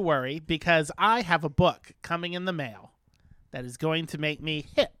 Don't you worry, because I have a book coming in the mail that is going to make me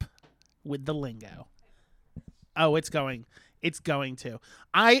hip with the lingo. Oh, it's going to.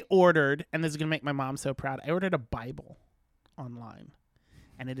 I ordered, and this is going to make my mom so proud, I ordered a Bible online.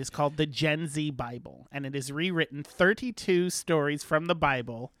 And it is called the Gen Z Bible. And it is rewritten 32 stories from the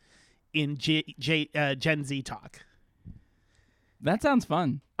Bible in Gen Z talk. That sounds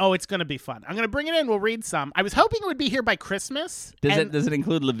fun. Oh, it's going to be fun. I'm going to bring it in. We'll read some. I was hoping it would be here by Christmas. Does it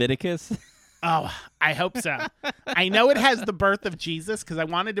include Leviticus? Oh, I hope so. I know it has the birth of Jesus because I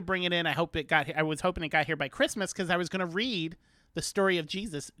wanted to bring it in. I was hoping it got here by Christmas because I was going to read the story of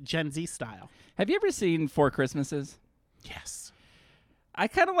Jesus Gen Z style. Have you ever seen Four Christmases? Yes. I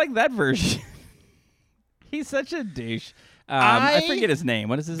kind of like that version. He's such a douche. I forget his name.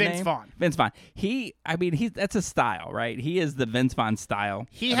 What is his name? Vince Vaughn. Vince Vaughn. That's a style, right? He is the Vince Vaughn style.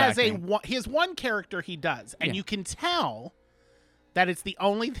 He has one character he does, and you can tell that it's the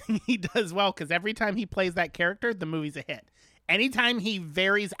only thing he does well because every time he plays that character, the movie's a hit. Anytime he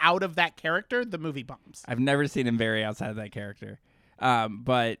varies out of that character, the movie bombs. I've never seen him vary outside of that character.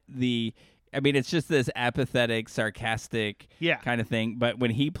 It's just this apathetic, sarcastic kind of thing. But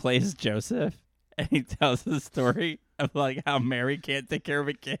when he plays Joseph and he tells the story of like how Mary can't take care of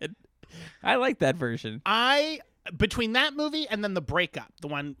a kid, I like that version. Between that movie and then The Breakup, the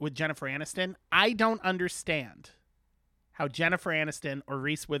one with Jennifer Aniston, I don't understand how Jennifer Aniston or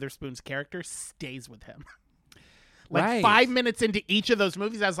Reese Witherspoon's character stays with him. Like 5 minutes into each of those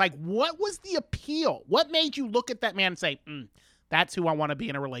movies, I was like, what was the appeal? What made you look at that man and say, that's who I want to be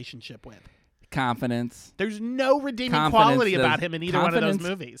in a relationship with? Confidence. There's no redeeming quality about him in either one of those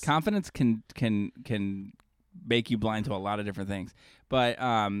movies. Confidence can make you blind to a lot of different things. But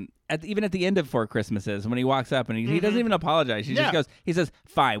even at the end of Four Christmases, when he walks up and he doesn't even apologize. He just goes, he says,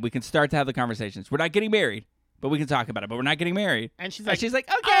 fine, we can start to have the conversations. We're not getting married, but we can talk about it. But we're not getting married. And she's like,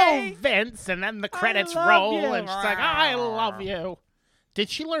 okay. Oh, Vince. And then the credits roll. And she's like, I love you. Did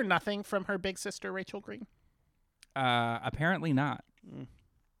she learn nothing from her big sister, Rachel Green? Apparently not.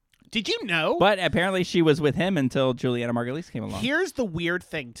 Did you know? But apparently she was with him until Juliana Margulies came along. Here's the weird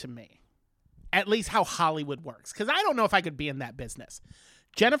thing to me, at least how Hollywood works, because I don't know if I could be in that business.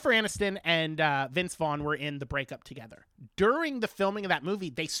 Jennifer Aniston and Vince Vaughn were in The Breakup together. During the filming of that movie,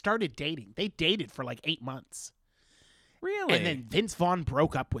 they started dating. They dated for like 8 months. Really? And then Vince Vaughn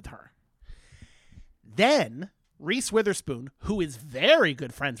broke up with her. Then Reese Witherspoon, who is very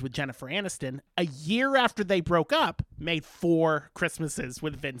good friends with Jennifer Aniston, a year after they broke up, made 4 Christmases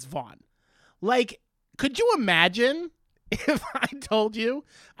with Vince Vaughn. Like, could you imagine if I told you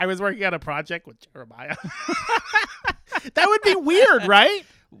I was working on a project with Jeremiah? That would be weird, right?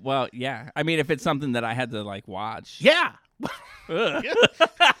 Well, yeah. I mean, if it's something that I had to like watch. Yeah.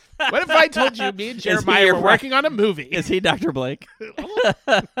 What if I told you me and Jeremiah your were friend? working on a movie Is he Dr. Blake?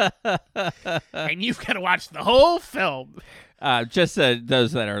 and you've got to watch the whole film? Just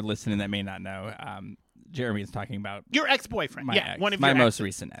those that are listening that may not know, Jeremy is talking about Your ex-boyfriend. my Yeah, ex, one of my your most exes.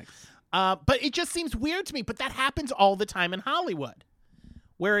 recent ex. But it just seems weird to me. But that happens all the time in Hollywood,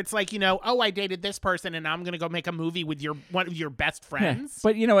 where it's like, I dated this person, and I'm gonna go make a movie with one of your best friends.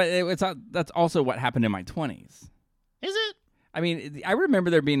 But you know what? That's also what happened in my 20s. Is it? I mean, I remember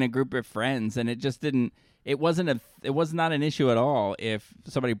there being a group of friends, and it just didn't. It was not an issue at all if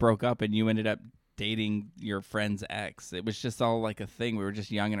somebody broke up and you ended up dating your friend's ex. It was just all like a thing. We were just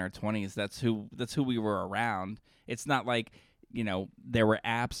young in our 20s. That's who we were around. It's not like, there were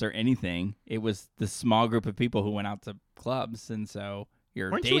apps or anything. It was the small group of people who went out to clubs, and so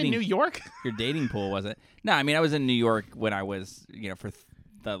Weren't you in New York? your dating pool wasn't. No, I mean I was in New York when I was, for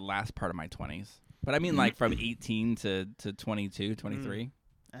the last part of my 20s. But I mean like from 18 to 22, 23.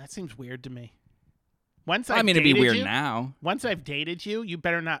 That seems weird to me. I mean, it'd be weird now. Once I've dated you, you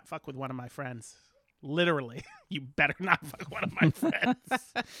better not fuck with one of my friends. Literally, you better not fuck one of my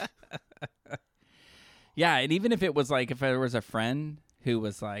friends. Yeah, and even if it was like, if there was a friend who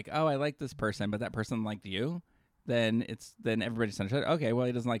was like, oh, I like this person, but that person liked you, then everybody's understood. Okay, well,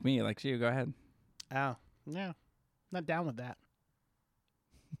 he doesn't like me, he likes you. Go ahead. Oh, yeah. Not down with that.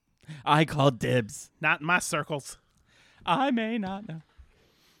 I call dibs. Not in my circles. I may not know.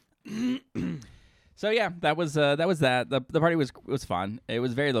 So yeah, that was that. The party was fun. It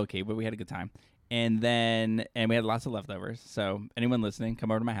was very low key, but we had a good time. And we had lots of leftovers. So anyone listening,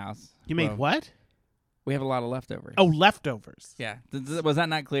 come over to my house. You made what? We have a lot of leftovers. Oh, leftovers. Yeah. Was that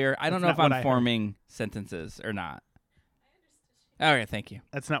not clear? I don't know if I'm forming sentences or not. Okay, thank you.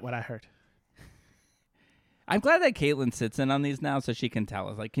 That's not what I heard. I'm glad that Caitlin sits in on these now so she can tell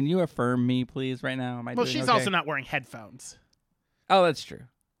us. Like, can you affirm me, please, right now? Well, she's also not wearing headphones. Oh, that's true.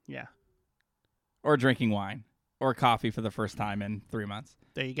 Yeah. Or drinking wine. Or coffee for the first time in 3 months.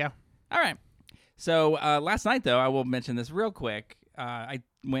 There you go. All right. So last night, though, I will mention this real quick. I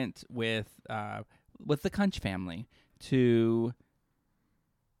went with the Kunch family to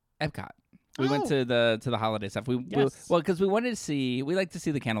Epcot. We went to the holiday stuff. Because we wanted to see. We like to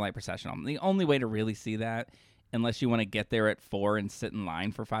see the candlelight processional. The only way to really see that, unless you want to get there at 4 and sit in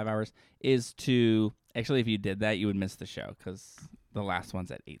line for 5 hours, is to actually. If you did that, you would miss the show because the last one's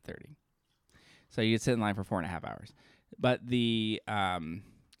at 8:30. So you'd sit in line for 4.5 hours. But the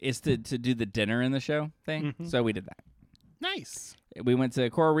is to do the dinner in the show thing. Mm-hmm. So we did that. Nice. We went to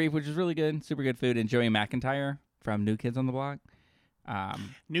Coral Reef, which was really good, super good food, and Joey McIntyre from New Kids on the Block.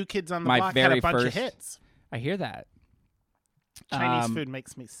 New Kids on the Block had a bunch of hits. I hear that. Chinese food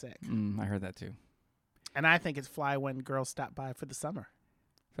makes me sick. I heard that too. And I think it's fly when girls stop by for the summer.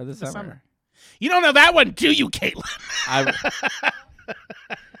 For the summer. You don't know that one, do you, Caitlin?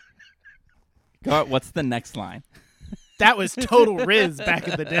 Go on, what's the next line? That was total Riz back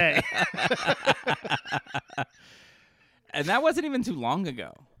in the day. And that wasn't even too long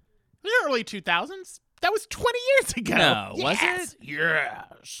ago. The early 2000s. That was 20 years ago. No, was it?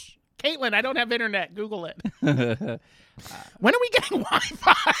 Yes. Caitlin, I don't have internet. Google it. When are we getting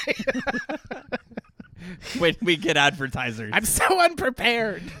Wi-Fi? When we get advertisers. I'm so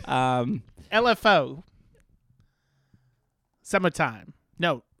unprepared. LFO. Summertime.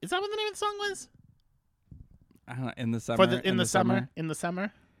 No. Is that what the name of the song was? I don't know. In the summer. In the summer. In the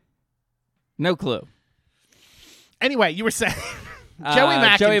summer. No clue. Anyway, you were saying Joey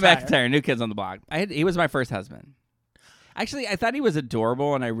McIntyre, New Kids on the Block. He was my first husband. Actually, I thought he was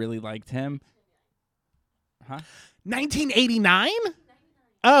adorable, and I really liked him. Huh? 1989?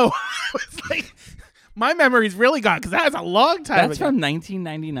 Oh, I was like, my memory's really gone because that was a long time ago. That's from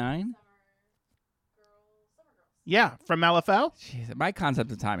 1999? Yeah, from LFO. Jeez, my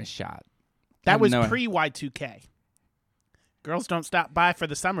concept of time is shot. That was pre-Y2K. Girls don't stop by for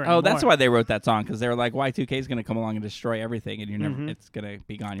the summer anymore. Oh, that's why they wrote that song, because they were like, Y2K is going to come along and destroy everything, and it's going to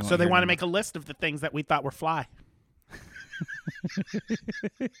be gone. So they want to make a list of the things that we thought were fly.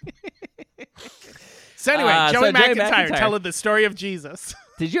 So anyway, Joey McIntyre telling the story of Jesus.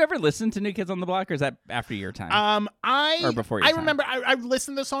 Did you ever listen to New Kids on the Block, or is that after your time? Or before your time? I remember I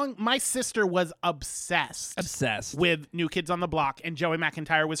listened to the song. My sister was obsessed with New Kids on the Block, and Joey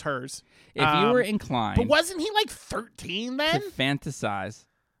McIntyre was hers. If you were inclined, but wasn't he like 13 then? To fantasize.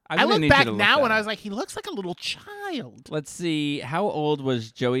 I look back now and I was like, he looks like a little child. Let's see. How old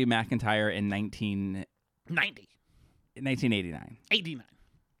was Joey McIntyre in 1989? 89.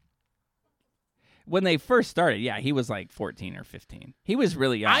 when they first started, yeah, he was like 14 or 15. He was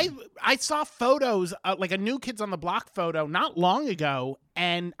really young. I saw photos, like a New Kids on the Block photo not long ago,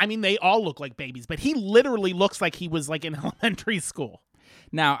 and I mean, they all look like babies, but he literally looks like he was like in elementary school.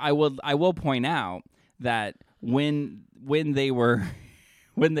 Now, I will point out that when they were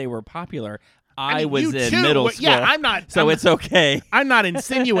popular, I was you in too. middle school. Yeah, I'm not. So it's okay. I'm not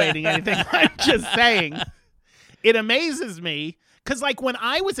insinuating anything. I'm just saying it amazes me because, like, when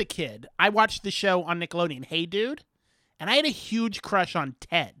I was a kid, I watched the show on Nickelodeon, Hey Dude, and I had a huge crush on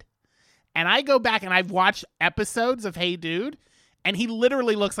Ted. And I go back and I've watched episodes of Hey Dude, and he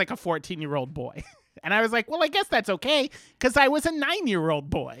literally looks like a 14-year-old boy. And I was like, well, I guess that's okay because I was a 9-year-old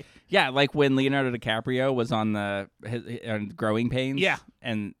boy. Yeah, like when Leonardo DiCaprio was on on Growing Pains. Yeah.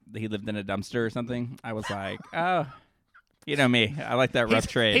 And he lived in a dumpster or something. I was like, oh, you know me. I like that rough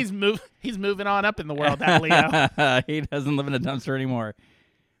trade. He's moving on up in the world, that Leo. He doesn't live in a dumpster anymore.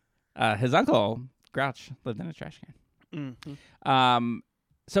 His uncle, Grouch, lived in a trash can. Mm-hmm.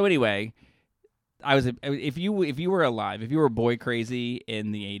 So anyway, if you were alive, if you were boy crazy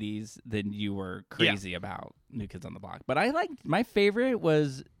in the 80s, then you were crazy about New Kids on the Block. But my favorite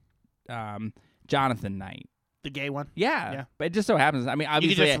was Jonathan Knight. The gay one? Yeah. But it just so happens. I mean, You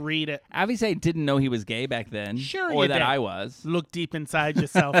obviously, can just read it. obviously I didn't know he was gay back then. Sure or you that did. I was. Look deep inside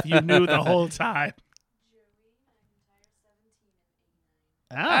yourself. You knew the whole time.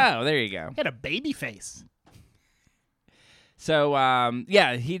 Oh, there you go. He had a baby face. So,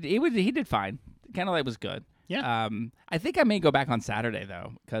 yeah, he did fine. Kind of like was good. Yeah. I think I may go back on Saturday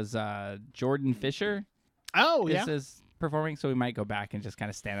though, because Jordan Fisher is performing, so we might go back and just kind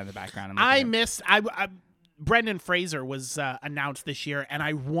of stand in the background. And Brendan Fraser was announced this year, and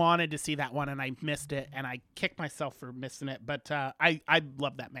I wanted to see that one, and I missed it, and I kicked myself for missing it. But I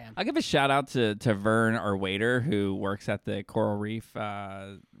love that man. I'll give a shout out to Vern, our waiter, who works at the Coral Reef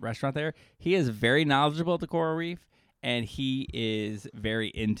restaurant there. He is very knowledgeable at the Coral Reef, and he is very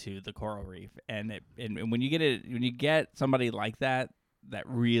into the Coral Reef. And when you get somebody like that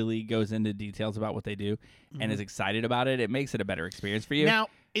really goes into details about what they do and is excited about it, it makes it a better experience for you. Now,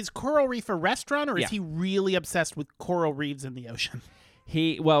 is Coral Reef a restaurant, or Yeah. is he really obsessed with coral reefs in the ocean?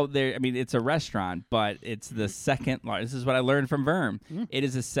 It's a restaurant, but it's the second largest. This is what I learned from Verm. It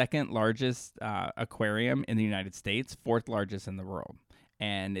is the second largest aquarium in the United States, fourth largest in the world.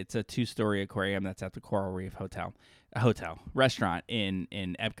 And it's a 2-story aquarium that's at the Coral Reef restaurant in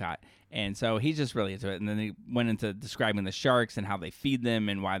Epcot. And so he's just really into it. And then he went into describing the sharks and how they feed them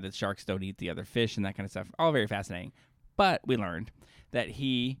and why the sharks don't eat the other fish and that kind of stuff. All very fascinating. But we learned that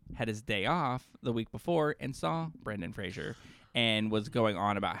he had his day off the week before and saw Brendan Fraser and was going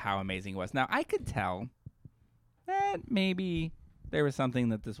on about how amazing he was. Now, I could tell that maybe there was something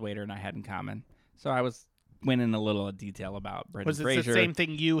that this waiter and I had in common. So I went in a little detail about Brendan Fraser. Was it the same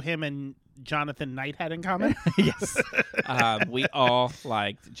thing him and Jonathan Knight had in common? Yes. We all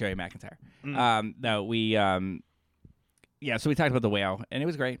liked Jerry McIntyre. So we talked about The Whale, and it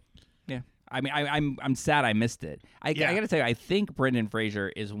was great. Yeah. I mean, I'm sad I missed it. I got to tell you, I think Brendan Fraser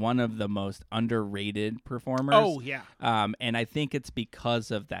is one of the most underrated performers. Oh, yeah. And I think it's because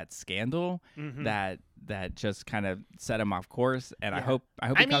of that scandal that just kind of set him off course. And I hope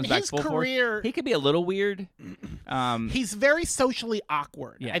he comes back full force. He could be a little weird. He's very socially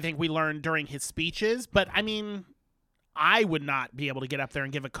awkward. Yeah. I think we learned during his speeches. But I mean, I would not be able to get up there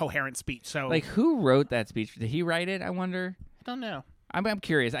and give a coherent speech. So, like, who wrote that speech? Did he write it? I wonder. I don't know. I'm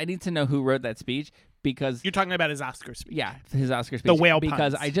curious. I need to know who wrote that speech because You're talking about his Oscar speech. yeah, his Oscar speech. The whale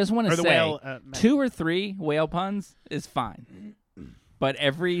because puns. I just want to say whale, 2 or 3 whale puns is fine, but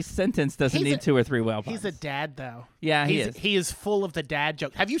every sentence doesn't need 2 or 3 whale puns. He's a dad, though. Yeah, he is. He is full of the dad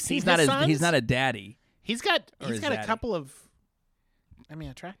joke. Have you seen He's not his sons? he's not a daddy. He's got his a daddy. couple of,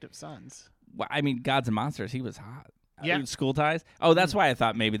 attractive sons. Well, I mean, Gods and Monsters. He was hot. Yeah. School Ties. Oh, that's why I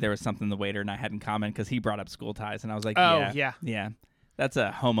thought maybe there was something the waiter and I had in common because he brought up School Ties, and I was like, Oh, yeah. That's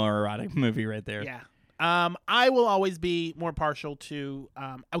a homoerotic movie right there. Yeah. I will always be more partial to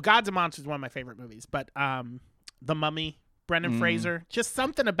Gods and Monsters is one of my favorite movies, but The Mummy, Brendan Fraser, just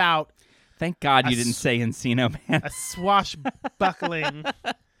something about Thank God you didn't say Encino Man. a swashbuckling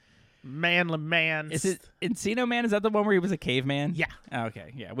manly man. Is it Encino Man? Is that the one where he was a caveman? Yeah. Oh,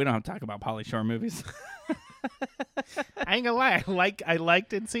 okay. Yeah, we don't have to talk about Pauly Shore movies. I ain't gonna lie, I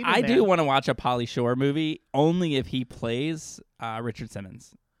liked Encino Man. I do want to watch a Pauly Shore movie only if he plays Richard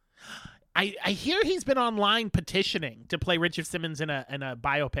Simmons. I hear he's been online petitioning to play Richard Simmons in a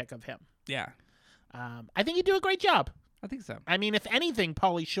biopic of him. Yeah, I think he'd do a great job. I think so. I mean, if anything,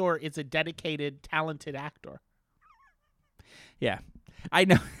 Pauly Shore is a dedicated, talented actor. Yeah, I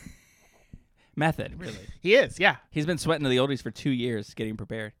know. Method, really. He is, yeah. He's been sweating to the oldies for 2 years getting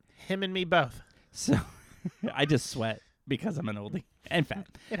prepared. Him and me both. So I just sweat because I'm an oldie and fat.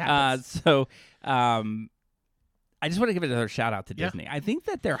 It happens. I just want to give another shout out to Yeah. Disney. I think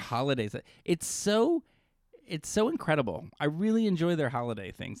that their holidays, it's so incredible. I really enjoy their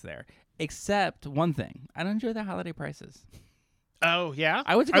holiday things there. Except one thing, I don't enjoy the holiday prices. Oh yeah.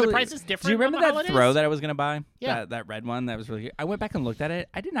 I went to Are go the prices different? Do you remember on the that holidays? throw that I was going to buy? Yeah. That red one that was really good. I went back and looked at it.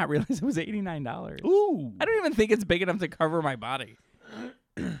 I did not realize it was $89. Ooh. I don't even think it's big enough to cover my body.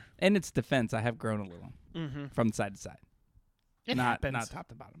 In its defense, I have grown a little from side to side. It happens. Not top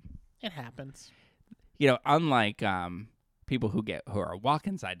to bottom. It happens. You know, unlike people who are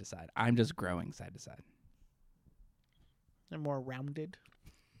walking side to side, I'm just growing side to side. They're more rounded.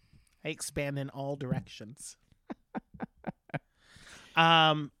 I expand in all directions.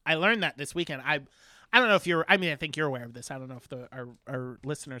 I learned that this weekend. I don't know if you're. I mean, I think you're aware of this. I don't know if our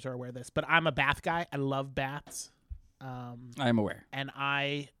listeners are aware of this, but I'm a bath guy. I love baths. I'm aware. And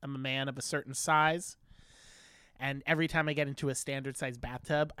I am a man of a certain size. And every time I get into a standard size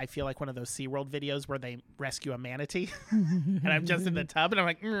bathtub, I feel like one of those SeaWorld videos where they rescue a manatee. And I'm just in the tub and I'm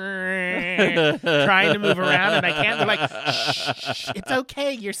like, trying to move around and I can't. They're like, shh, it's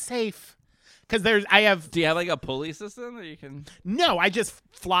okay. You're safe. Because Do you have like a pulley system that you can? No, I just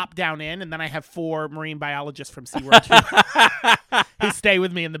flop down in and then I have 4 marine biologists from SeaWorld who stay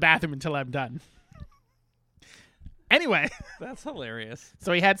with me in the bathroom until I'm done. Anyway, That's hilarious.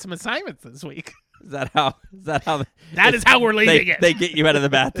 so we had some assignments this week. Is that how? That is how we're leaving it. They get you out of the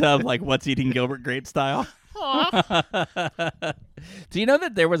bathtub like What's Eating Gilbert Grape style. Aw. Do you know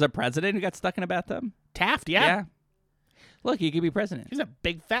that there was a president who got stuck in a bathtub? Taft, yeah. Look, you could be president. He's a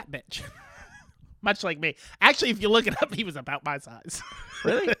big fat bitch. Much like me. Actually, if you look it up, he was about my size.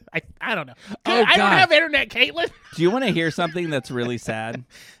 Really? I don't know. Oh, I don't God. have internet, Caitlin. Do you want to hear something that's really sad?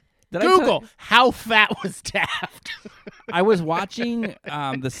 Did I tell Google, you- how fat was Taft? I was watching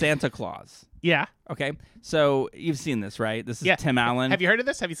the Santa Claus. Yeah. Okay, so you've seen this, right? This is Yeah. Tim Allen. Have you heard of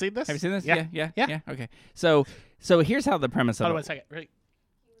this? Have you seen this? Have you seen this? Yeah. Yeah. Okay. So here's how the premise Hold of on it. 1 second. Ready?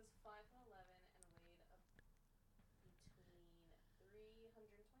 He was 5'11" and weighed between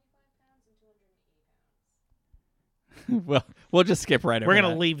 325 pounds and 280 pounds. Well, we'll just skip right over. We're going to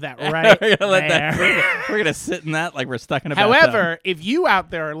that. leave that right we're gonna let that. there. We're gonna sit in that like we're stuck in a bathtub. However, if you out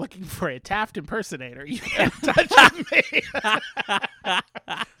there are looking for a Taft impersonator, you can't touch on me.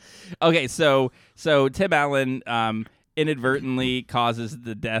 Okay, so Tim Allen inadvertently causes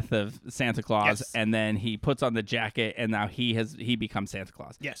the death of Santa Claus, Yes. and then he puts on the jacket, and now he becomes Santa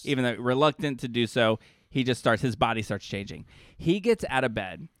Claus. Yes. Even though reluctant to do so, his body starts changing. He gets out of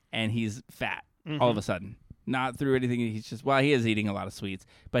bed and he's fat all of a sudden. Not through anything. He is eating a lot of sweets,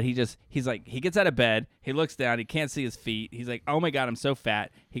 but he gets out of bed. He looks down. He can't see his feet. He's like, oh my God, I'm so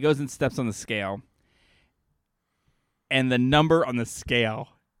fat. He goes and steps on the scale. And the number on the scale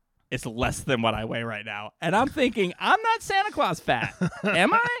is less than what I weigh right now. And I'm thinking, I'm not Santa Claus fat.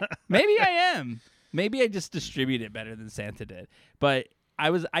 Am I? Maybe I am. Maybe I just distribute it better than Santa did. But I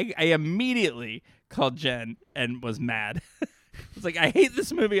immediately called Jen and was mad. It's like, I hate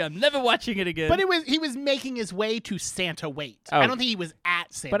this movie. I'm never watching it again. But he was making his way to Santa weight. Oh. I don't think he was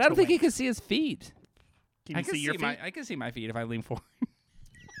at Santa But I don't think weight. he could see his feet. Can you see your feet? I can see my feet if I lean forward.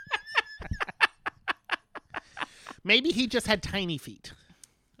 Maybe he just had tiny feet.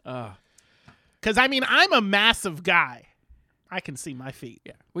 Oh, Because, I mean, I'm a massive guy. I can see my feet,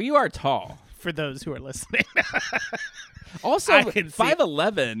 yeah. Well, you are tall. for those who are listening. Also, I can see-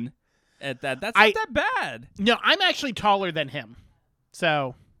 5'11" at that. That's I- not that bad. No, I'm actually taller than him.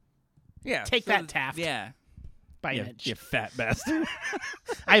 So, Yeah. Take that, Taft. Yeah. by You, an inch. you fat bastard.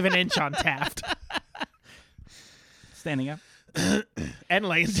 I have an inch on Taft. Standing up. And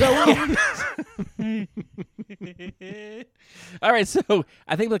laying down. All right, so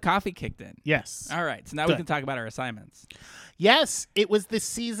I think the coffee kicked in. Yes. All right, so now we Good. can talk about our assignments. Yes, it was the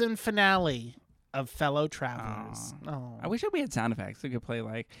season finale of Fellow Travelers. Oh. I wish we had sound effects. We could play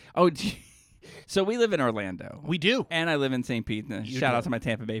like, so we live in Orlando. We do. And I live in St. Pete. And You shout do. out to my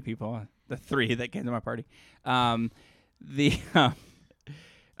Tampa Bay people, the 3 that came to my party.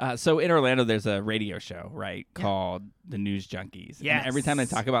 So in Orlando, there's a radio show, right, called The News Junkies. Yes. And every time they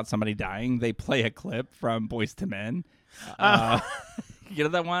talk about somebody dying, they play a clip from Boyz II Men. You know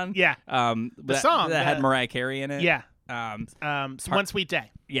that one? Yeah. The song, that had yeah. Mariah Carey in it. Yeah. Um, One Sweet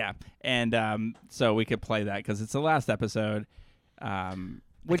Day. yeah. And so we could play that because it's the last episode,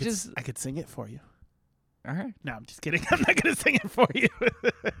 which is I could sing it for you. all right. No, I'm just kidding. I'm not going to sing it for you.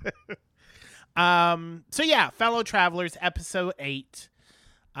 So yeah, Fellow Travelers, episode 8,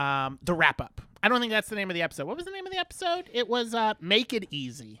 the wrap up. I don't think that's the name of the episode. What was the name of the episode? It was Make It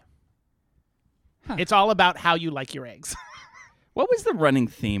Easy. Huh. It's all about how you like your eggs. What was the running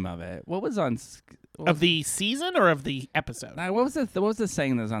theme of it? What was on Of the season or of the episode? what was the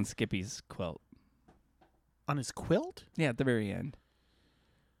saying that was on Skippy's quilt? On his quilt? Yeah, at the very end.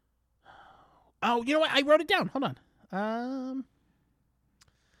 Oh, you know what? I wrote it down. Hold on.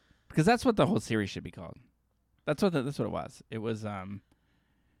 Because that's what the whole series should be called. That's what it was. It was I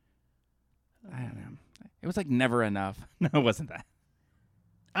don't know. It was like Never Enough. No, it wasn't that.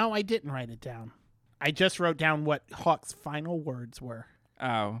 Oh, I didn't write it down. I just wrote down what Hawk's final words were.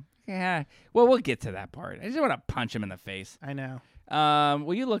 Oh, yeah. Well, we'll get to that part. I just want to punch him in the face. I know.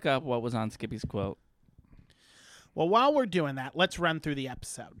 Will you look up what was on Skippy's quilt? Well, while we're doing that, let's run through the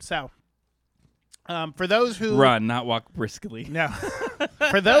episode. So, for those who Run, not walk briskly. No.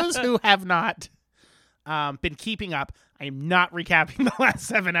 For those who have not been keeping up, I am not recapping the last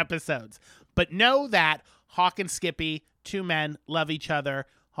 7 episodes. But know that Hawk and Skippy, 2 men, love each other.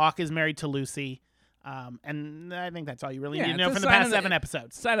 Hawk is married to Lucy. And I think that's all you really need to know from the past 7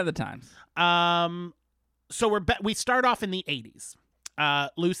 episodes. Sign of the times. So we start off in the 80s.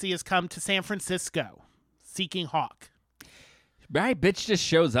 Lucy has come to San Francisco seeking Hawk. Right, bitch just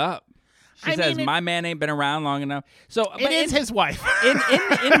shows up. She says, "My man ain't been around long enough." So it is his wife.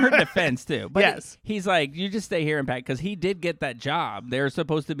 in her defense too. But yes, he's like, "You just stay here and pack," because he did get that job. They're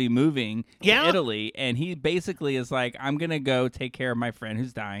supposed to be moving to Italy, and he basically is like, "I'm gonna go take care of my friend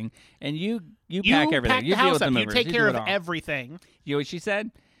who's dying, and you pack everything. Pack You the deal house with the up. movers. You take care of do it all." everything. You know what she said?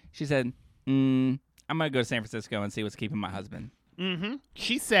 She said, "I'm gonna go to San Francisco and see what's keeping my husband." Mm-hmm.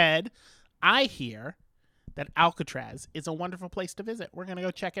 She said, "I hear that Alcatraz is a wonderful place to visit. We're gonna go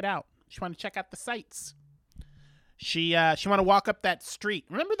check it out." She wanted to check out the sights. She wanted to walk up that street.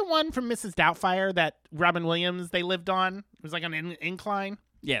 Remember the one from Mrs. Doubtfire that Robin Williams they lived on? It was like an incline.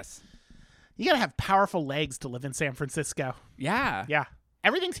 Yes. You gotta have powerful legs to live in San Francisco. Yeah. Yeah,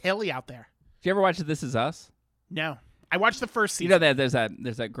 everything's hilly out there. Did you ever watch This Is Us? No, I watched the first season. You know that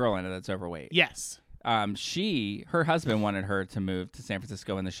there's that girl in it that's overweight. Yes. Her husband wanted her to move to San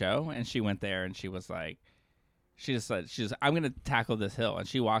Francisco in the show, and she went there, and she was like, I'm going to tackle this hill. And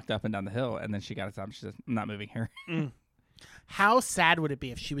she walked up and down the hill, and then she got to the top. She said, "I'm not moving here." How sad would it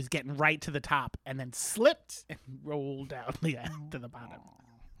be if she was getting right to the top and then slipped and rolled down the end to the bottom?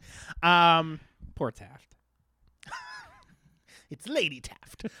 Poor Taft. It's Lady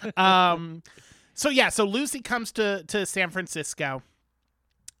Taft. So Lucy comes to San Francisco,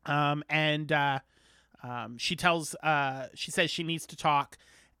 and she says she needs to talk.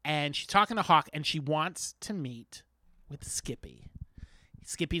 And she's talking to Hawk, and she wants to meet with Skippy.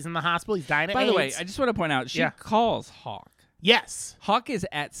 Skippy's in the hospital. He's dying of By AIDS. the way, I just want to point out, she calls Hawk. Yes. Hawk is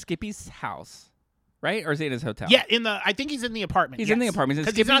at Skippy's house, right? Or is he in his hotel? Yeah, I think he's in the apartment. He's in the apartment. He's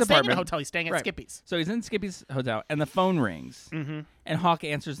in Skippy's he's not staying in a apartment. hotel. He's staying at Skippy's. So he's in Skippy's hotel, and the phone rings. Mm-hmm. And Hawk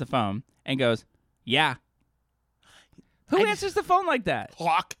answers the phone and goes, "Yeah." Who answers the phone like that?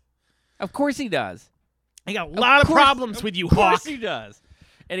 Hawk. Of course he does. I got a lot of problems with you, Hawk. Of course he does.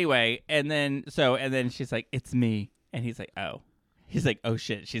 Anyway, and then she's like, "It's me," and he's like, "Oh," he's like, "Oh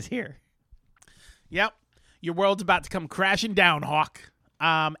shit, she's here." Yep, your world's about to come crashing down, Hawk.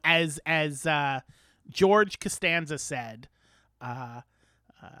 As George Costanza said,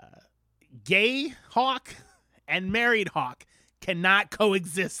 gay Hawk and married Hawk cannot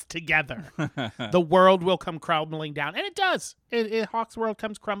coexist together. The world will come crumbling down, and it does. Hawk's world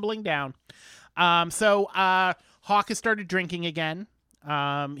comes crumbling down. So Hawk has started drinking again.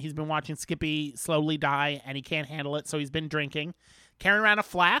 He's been watching Skippy slowly die, and he can't handle it, so he's been drinking, carrying around a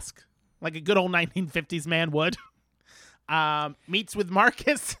flask like a good old 1950s man would. Meets with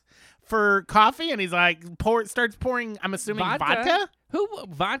Marcus for coffee, and he's like, starts pouring, I'm assuming, vodka?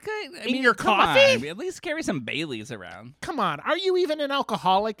 Vodka? Your coffee? On. At least carry some Baileys around. Come on. Are you even an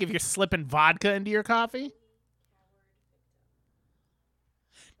alcoholic if you're slipping vodka into your coffee?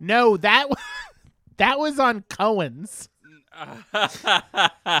 No, that was on Cohen's.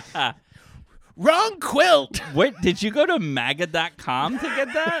 Wrong quilt. What? Did you go to MAGA.com to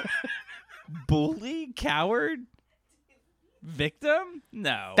get that? Bully? Coward? Victim?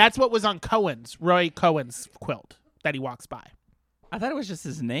 No. That's what was on Roy Cohen's quilt that he walks by. I thought it was just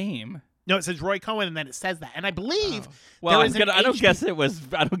his name. No, it says Roy Cohen, and then it says that. And I believe I don't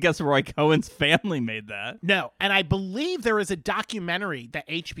guess Roy Cohen's family made that. No, and I believe there is a documentary that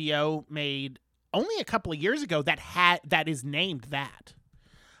HBO made only a couple of years ago that is named that.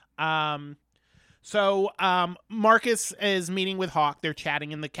 So Marcus is meeting with Hawk. They're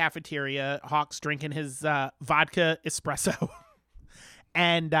chatting in the cafeteria. Hawk's drinking his vodka espresso.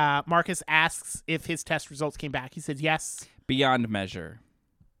 And Marcus asks if his test results came back. He says yes. Beyond measure.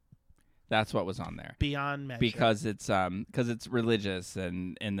 That's what was on there. Beyond measure. Because it's religious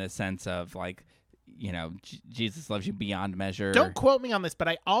and in the sense of like Jesus loves you beyond measure. Don't quote me on this, but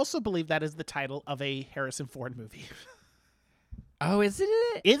I also believe that is the title of a Harrison Ford movie. Oh, isn't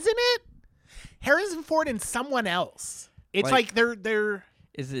it? Isn't it? Harrison Ford and someone else. It's like they're.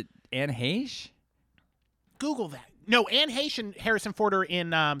 Is it Anne Heche? Google that. No, Anne Heche and Harrison Ford are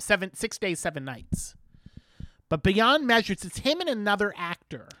in 6 Days, 7 Nights. But Beyond Measures, it's him and another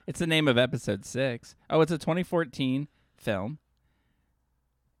actor. It's the name of episode 6. Oh, it's a 2014 film.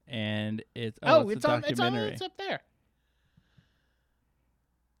 And it's a documentary. It's up there.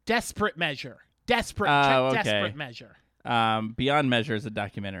 Desperate Measure. Desperate Measure. Beyond Measure is a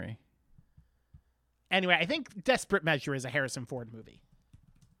documentary. Anyway, I think Desperate Measure is a Harrison Ford movie.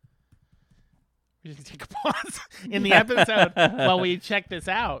 We should take a pause in the episode while we check this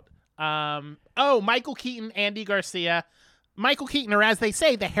out. Michael Keaton, Andy Garcia. Michael Keaton, or as they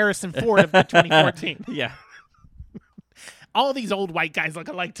say, the Harrison Ford of the 2014. Yeah. All these old white guys look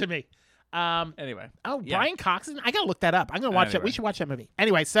alike to me. Anyway. Oh, yeah. Brian Cox. I got to look that up. I'm going to watch that. We should watch that movie.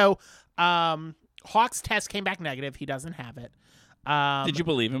 Anyway, so Hawk's test came back negative. He doesn't have it. Did you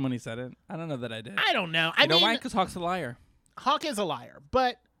believe him when he said it? I don't know that I did. I don't know. You know why? Because Hawk's a liar. Hawk is a liar,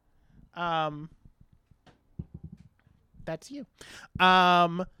 but that's you.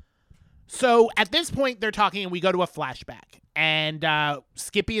 So at this point, they're talking, and we go to a flashback. And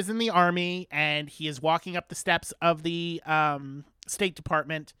Skippy is in the Army, and he is walking up the steps of the State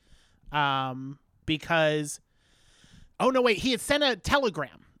Department because... Oh, no, wait. He had sent a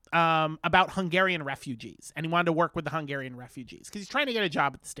telegram about Hungarian refugees, and he wanted to work with the Hungarian refugees because he's trying to get a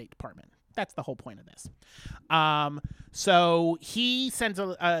job at the State Department. That's the whole point of this. So he sends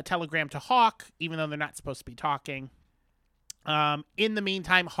a telegram to Hawk, even though they're not supposed to be talking. In the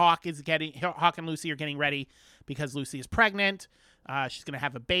meantime, Hawk and Lucy are getting ready because Lucy is pregnant. She's going to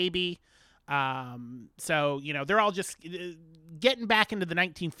have a baby. So, they're all just getting back into the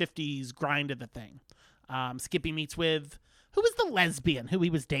 1950s grind of the thing. Skippy meets with, who was the lesbian who he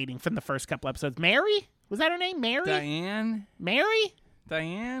was dating from the first couple episodes? Mary? Was that her name? Mary? Diane? Mary?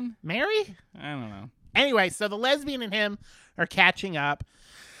 Diane? Mary? I don't know. Anyway, so the lesbian and him are catching up.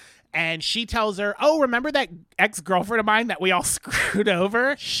 And she tells her, oh, remember that ex-girlfriend of mine that we all screwed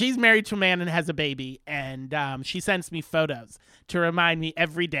over? She's married to a man and has a baby. And she sends me photos to remind me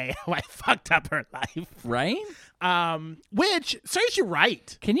every day how I fucked up her life. Right? Which serves you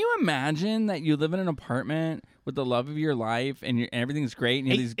right. Can you imagine that you live in an apartment with the love of your life and everything's great and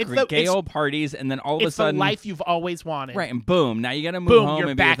you have these gay old parties and then all of a sudden... It's the life you've always wanted. Right, and boom, now you got to move home you're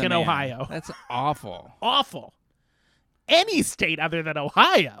and back be with in a man. Ohio. That's awful. Awful. Any state other than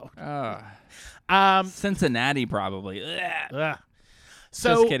Ohio. Cincinnati, probably. Ugh.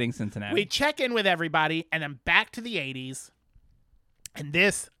 So just kidding, Cincinnati. We check in with everybody, and then back to the 80s. And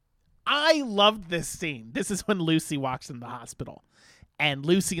I loved this scene. This is when Lucy walks in the hospital, and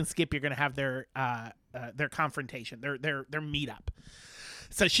Lucy and Skippy are going to have their confrontation, their meetup.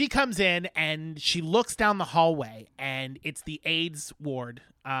 So she comes in and she looks down the hallway, and it's the AIDS ward.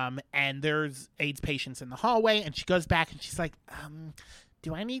 And there's AIDS patients in the hallway, and she goes back and she's like,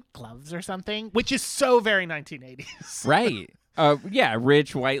 do I need gloves or something? Which is so very 1980s. Right. Yeah,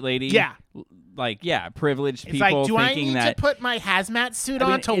 rich white lady. Yeah. Privileged it's people like, do I thinking need that to put my hazmat suit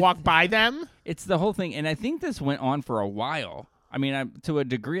on to walk by them? It's the whole thing, and I think this went on for a while. I mean, to a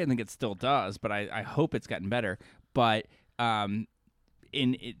degree, I think it still does, but I hope it's gotten better. But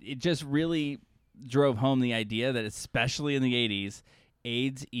it just really drove home the idea that, especially in the 80s,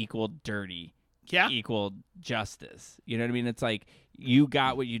 AIDS equaled dirty, equaled justice. You know what I mean? It's like you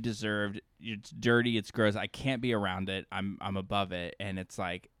got what you deserved. It's dirty. It's gross. I can't be around it. I'm above it. And it's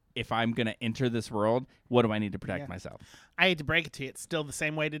like, if I'm gonna enter this world, what do I need to protect myself? I hate to break it to you, it's still the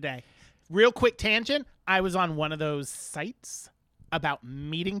same way today. Real quick tangent. I was on one of those sites about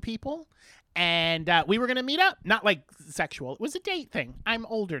meeting people. And we were going to meet up. Not like sexual. It was a date thing. I'm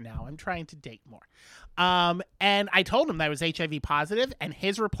older now. I'm trying to date more. And I told him that I was HIV positive. And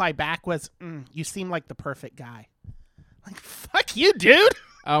his reply back was, you seem like the perfect guy. Like, fuck you, dude.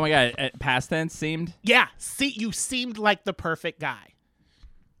 Oh, my God. Past tense seemed? Yeah. See, you seemed like the perfect guy.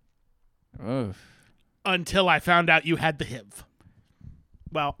 Oof. Until I found out you had the HIV.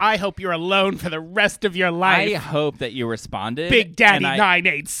 Well, I hope you're alone for the rest of your life. I hope that you responded. Big Daddy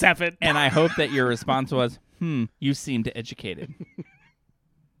 987. And I hope that your response was, you seemed educated.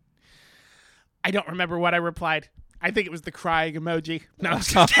 I don't remember what I replied. I think it was the crying emoji. No, I'm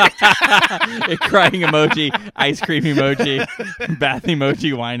just A crying emoji, ice cream emoji, bath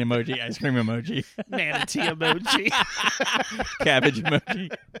emoji, wine emoji, ice cream emoji, manatee emoji, cabbage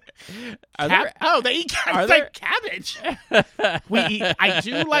emoji. They eat cabbage. I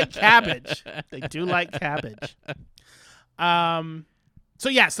do like cabbage. They do like cabbage.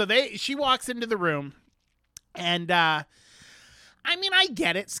 she walks into the room, and I mean, I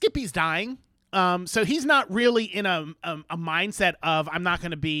get it. Skippy's dying. So he's not really in a mindset of I'm not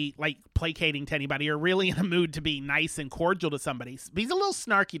going to be like placating to anybody or really in a mood to be nice and cordial to somebody. He's a little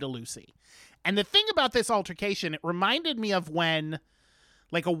snarky to Lucy. And the thing about this altercation, it reminded me of when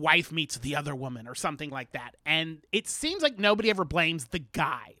like a wife meets the other woman or something like that. And it seems like nobody ever blames the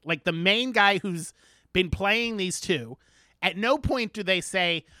guy, like the main guy who's been playing these two. At no point do they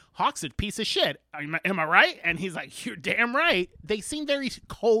say, Hawk's a piece of shit. Am I right? And he's like, you're damn right. They seem very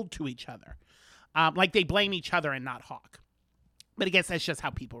cold to each other. Like they blame each other and not Hawk. But I guess that's just how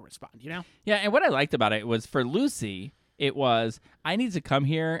people respond, you know? Yeah, and what I liked about it was for Lucy, it was, I need to come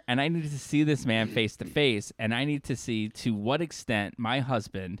here and I need to see this man face to face, and I need to see to what extent my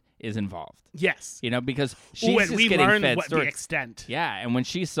husband is involved. Yes. You know, because she's just we getting learned fed what stories. the extent. Yeah, and when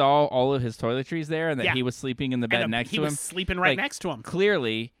she saw all of his toiletries there and that he was sleeping in the bed next to him. He was sleeping right like, next to him.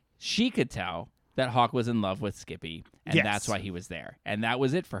 Clearly, she could tell that Hawk was in love with Skippy, and Yes. that's why he was there. And that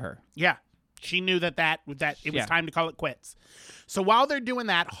was it for her. Yeah. She knew that it was time to call it quits. So while they're doing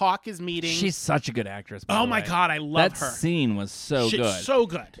that, Hawk is meeting. She's such a good actress. By oh the my way. God, I love her. That scene was so good. So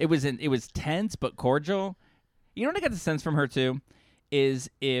good. It was tense but cordial. You know what I got the sense from her too is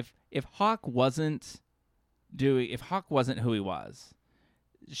if Hawk wasn't who he was,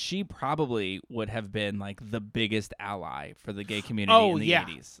 she probably would have been like the biggest ally for the gay community in the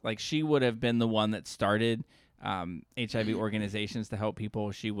 80s. Like she would have been the one that started HIV organizations to help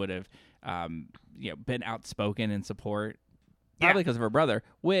people. She would have been outspoken in support. Probably because of her brother,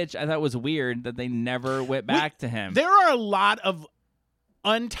 which I thought was weird that they never went back to him. There are a lot of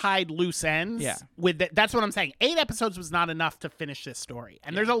untied loose ends. Yeah. That's what I'm saying. 8 episodes was not enough to finish this story.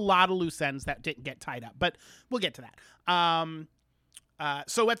 And there's a lot of loose ends that didn't get tied up. But we'll get to that.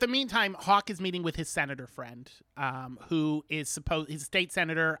 So at the meantime, Hawk is meeting with his senator friend, who is he's a state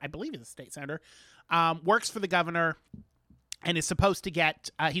senator. I believe he's a state senator. Works for the governor and is supposed to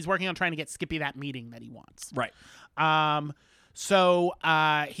get, he's working on trying to get Skippy that meeting that he wants. Right. So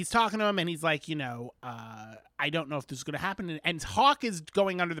he's talking to him and he's like, I don't know if this is going to happen. And Hawk is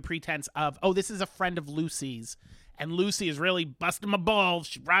going under the pretense of, oh, this is a friend of Lucy's. And Lucy is really busting my balls.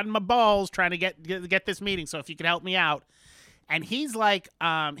 She's riding my balls trying to get this meeting. So if you could help me out. And he's like,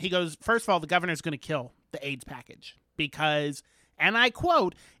 he goes, first of all, the governor's going to kill the AIDS package because, and I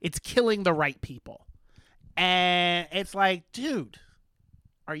quote, it's killing the right people. And it's like, dude,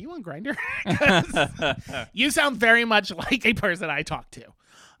 are you on Grindr? You sound very much like a person I talk to.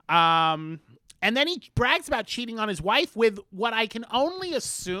 And then he brags about cheating on his wife with what I can only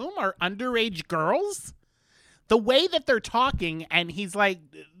assume are underage girls. The way that they're talking, and he's like,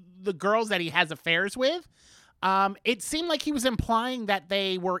 the girls that he has affairs with, it seemed like he was implying that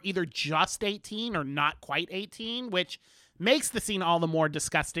they were either just 18 or not quite 18, which makes the scene all the more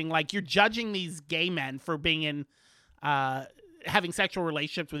disgusting. Like, you're judging these gay men for being in, having sexual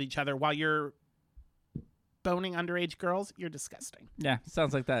relationships with each other while you're boning underage girls. You're disgusting. Yeah,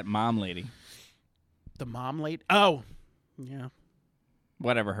 sounds like that mom lady. The mom lady? Oh, yeah.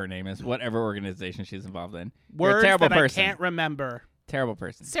 Whatever her name is, whatever organization she's involved in. Words You're a terrible that person. I can't remember. Terrible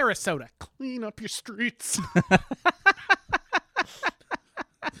person. Sarasota, clean up your streets.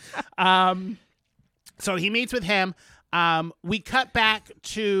 So he meets with him. We cut back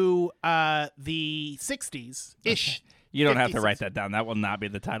to the 60s-ish. Okay. You don't 50s. have to write that down. That will not be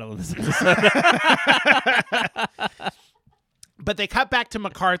the title of this episode. But they cut back to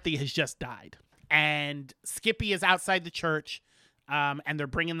McCarthy has just died. And Skippy is outside the church, and they're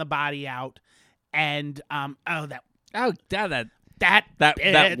bringing the body out. And, that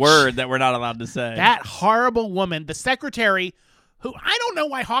word that we're not allowed to say. That horrible woman, the secretary, who I don't know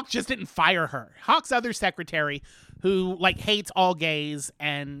why Hawk just didn't fire her. Hawk's other secretary, who like hates all gays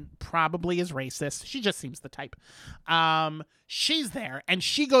and probably is racist. She just seems the type. She's there and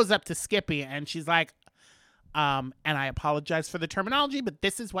she goes up to Skippy and she's like, and I apologize for the terminology, but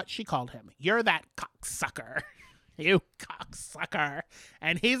this is what she called him. You're that cocksucker. You cocksucker.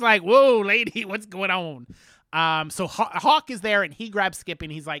 And he's like, whoa, lady, what's going on? So Hawk is there and he grabs Skippy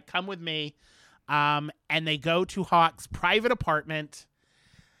and he's like, come with me. And they go to Hawk's private apartment.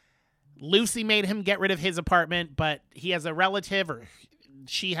 Lucy made him get rid of his apartment, but he has a relative or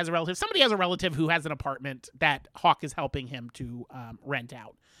she has a relative. Somebody has a relative who has an apartment that Hawk is helping him to rent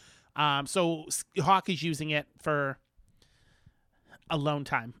out. So Hawk is using it for alone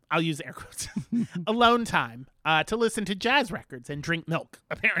time. I'll use air quotes. Alone time to listen to jazz records and drink milk,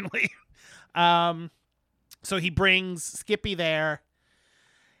 apparently. So he brings Skippy there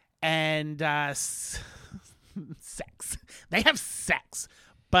and sex. They have sex.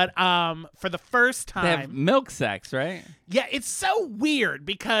 But for the first They have time, milk sex, right? yeah, it's so weird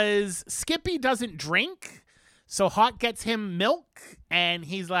because Skippy doesn't drink, so Hawk gets him milk, and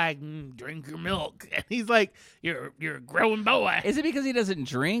he's like, "Drink your milk," and he's like, "You're a growing boy." Is it because he doesn't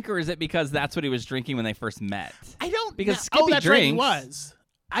drink, or is it because that's what he was drinking when they first met? I don't because know. Skippy that's right, he drinks. was.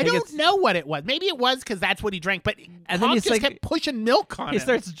 I He don't gets- know what it was. Maybe it was because that's what he drank, but And then Hawk he's just like- kept pushing milk on He him.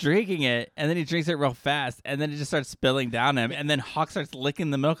 starts drinking it, and then he drinks it real fast, and then it just starts spilling down him, and then Hawk starts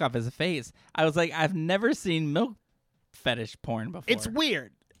licking the milk off his face. I was like, I've never seen milk fetish porn before. It's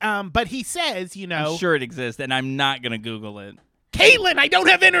weird. But he says, I'm sure it exists, and I'm not going to Google it. Caitlin, I don't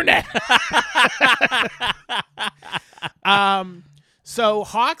have internet. So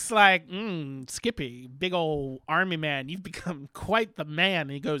Hawk's like, Skippy, big old army man, you've become quite the man.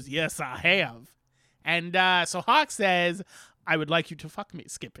 And he goes, yes, I have. And so Hawk says, I would like you to fuck me,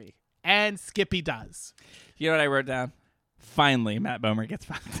 Skippy. And Skippy does. You know what I wrote down? Finally, Matt Bomer gets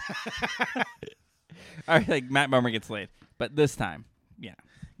fucked. All right, like Matt Bomer gets laid, but this time, yeah.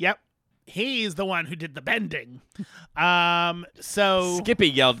 Yep. He's the one who did the bending. So Skippy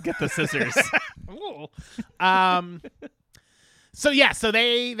yelled, "Get the scissors!" Ooh. So yeah, so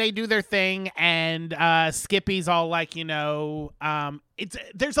they do their thing, and Skippy's all like, there's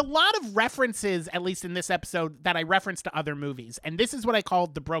a lot of references, at least in this episode, that I referenced to other movies, and this is what I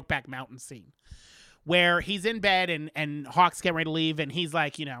called the Brokeback Mountain scene, where he's in bed and Hawk's getting ready to leave, and he's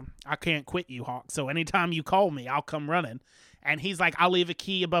like, I can't quit you, Hawk. So anytime you call me, I'll come running. And he's like, I'll leave a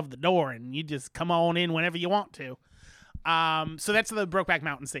key above the door, and you just come on in whenever you want to. So that's the Brokeback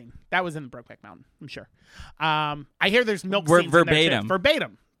Mountain scene. That was in Brokeback Mountain, I'm sure. I hear there's milk scenes in there too.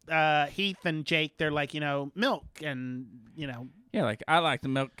 Verbatim. Heath and Jake, they're like, milk and, Yeah, like I like to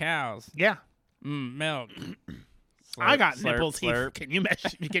milk cows. yeah. Milk. I got slurp, nipples, slurp. Heath.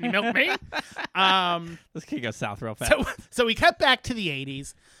 Can you milk me? This kid goes south real fast. So we cut back to the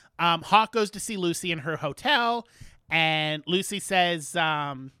 80s. Hawk goes to see Lucy in her hotel, and Lucy says,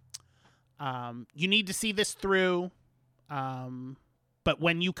 you need to see this through. But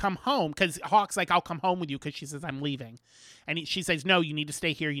when you come home, because Hawk's like, I'll come home with you, because she says, I'm leaving. And she says, no, you need to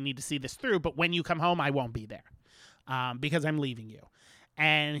stay here. You need to see this through. But when you come home, I won't be there because I'm leaving you.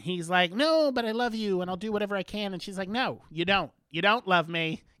 And he's like, no, but I love you, and I'll do whatever I can. And she's like, no, you don't. You don't love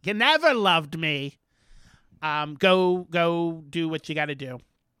me. You never loved me. Go do what you got to do.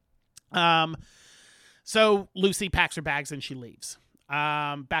 So Lucy packs her bags and she leaves.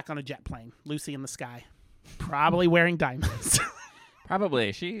 Back on a jet plane. Lucy in the sky. Probably wearing diamonds.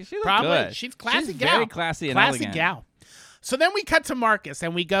 Probably. She looks Probably. good. She's classy She's gal. very classy and classy elegant. gal. So then we cut to Marcus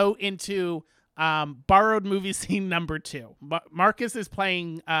and we go into borrowed movie scene number 2. Marcus is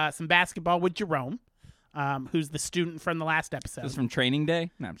playing some basketball with Jerome, who's the student from the last episode. This is from Training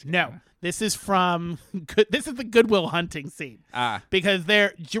Day? No, I'm just kidding. No, this is from this is the Goodwill Hunting scene. Because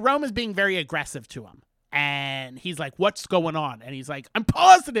Jerome is being very aggressive to him. And he's like, what's going on? And he's like, I'm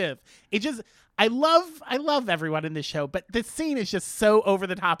positive. I love everyone in this show, but this scene is just so over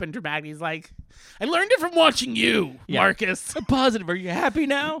the top and dramatic. He's like, I learned it from watching you, Marcus. I'm positive. Are you happy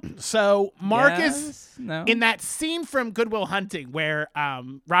now? So Marcus, Yes? No? in that scene from Goodwill Hunting where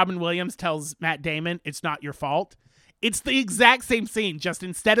Robin Williams tells Matt Damon, it's not your fault. It's the exact same scene. Just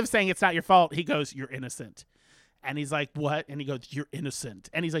instead of saying it's not your fault, he goes, you're innocent. And he's like, what? And he goes, you're innocent.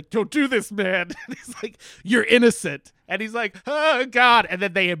 And he's like, don't do this, man. And he's like, you're innocent. And he's like, oh, God. And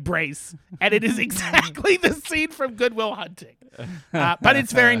then they embrace. And it is exactly the scene from Goodwill Hunting. But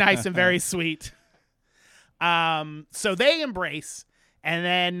it's very nice and very sweet. So they embrace. And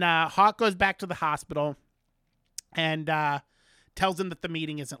then Hawk goes back to the hospital and tells him that the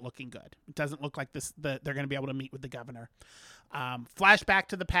meeting isn't looking good. It doesn't look like they're going to be able to meet with the governor. Flashback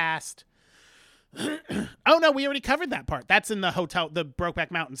to the past. Oh no, we already covered that part. That's in the hotel, the Brokeback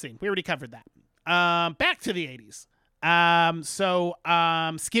Mountain scene. We already covered that. Back to the 80s. So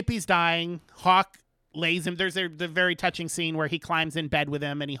Skippy's dying. Hawk lays him. There's the very touching scene where he climbs in bed with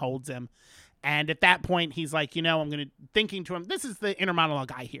him and he holds him. And at that point, he's like, thinking to him, this is the inner monologue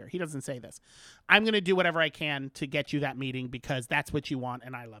guy here. He doesn't say this. I'm going to do whatever I can to get you that meeting because that's what you want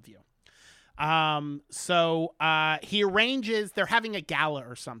and I love you. So he arranges, they're having a gala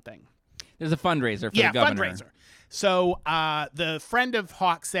or something. There's a fundraiser for the governor. Fundraiser. So the friend of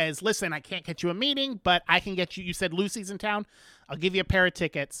Hawk says, listen, I can't get you a meeting, but I can get you. You said Lucy's in town. I'll give you a pair of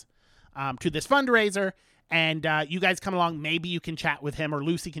tickets to this fundraiser. And you guys come along. Maybe you can chat with him or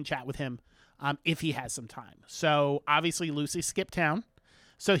Lucy can chat with him if he has some time. So obviously Lucy skipped town.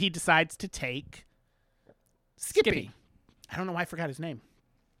 So he decides to take Skippy. I don't know why I forgot his name.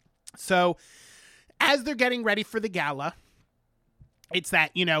 So as they're getting ready for the gala, it's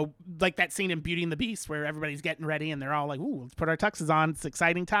that, you know, like that scene in Beauty and the Beast where everybody's getting ready and they're all like, ooh, let's put our tuxes on. It's an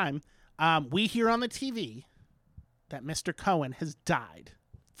exciting time. We hear on the TV that Mr. Cohen has died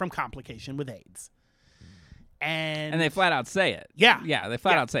from complication with AIDS. And they flat out say it. Yeah. Yeah, they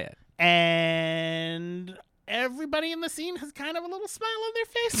flat out say it. And everybody in the scene has kind of a little smile on their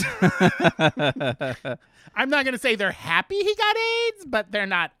face. I'm not going to say they're happy he got AIDS, but they're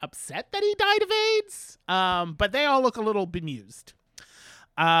not upset that he died of AIDS. But they all look a little bemused.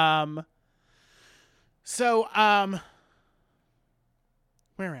 So,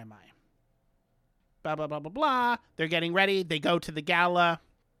 where am I? Blah, blah, blah, blah, blah. They're getting ready. They go to the gala,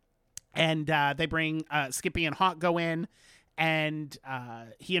 and they bring Skippy and Hawk go in, and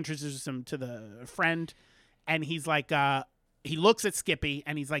he introduces him to the friend, and he's like, he looks at Skippy,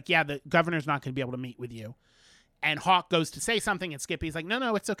 and he's like, yeah, the governor's not going to be able to meet with you. And Hawk goes to say something, and Skippy's like,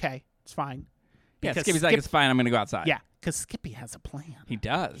 no, it's okay. It's fine. Yeah, Skippy's like, it's fine. I'm going to go outside. Yeah, because Skippy has a plan. He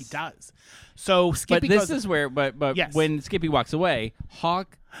does. He does. So Skippy But this goes, is where, but Yes. when Skippy walks away,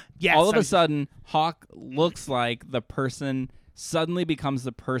 Hawk, Yes, all of I a was- sudden, Hawk looks like the person, suddenly becomes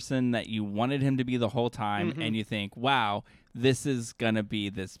the person that you wanted him to be the whole time. Mm-hmm. And you think, wow, this is going to be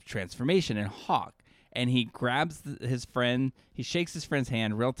this transformation in Hawk. And he grabs his friend, he shakes his friend's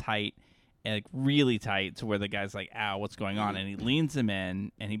hand real tight, and like really tight to where the guy's like, ow, what's going on? And he leans him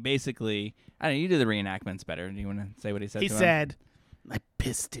in, and he basically, I don't know, you do the reenactments better. Do you want to say what he said He to him? said, I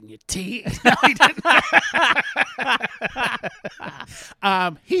pissed in your teeth. No, he didn't.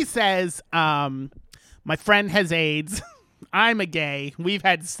 He says, my friend has AIDS. I'm a gay. We've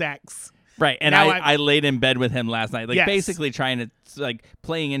had sex. Right, and Now I laid in bed with him last night, like Yes. basically trying to like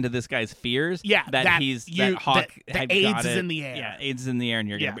playing into this guy's fears. Yeah, that Hawk the had AIDS got is it. in the air. Yeah, AIDS is in the air, and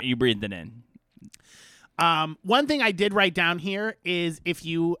Yeah. you breathed it in. One thing I did write down here is if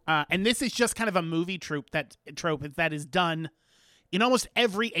you, and this is just kind of a movie trope that is done in almost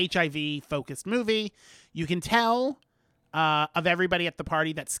every HIV-focused movie. You can tell of everybody at the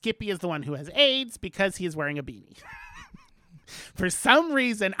party that Skippy is the one who has AIDS because he is wearing a beanie. For some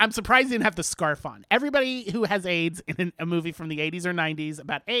reason, I'm surprised he didn't have the scarf on. Everybody who has AIDS in a movie from the 80s or 90s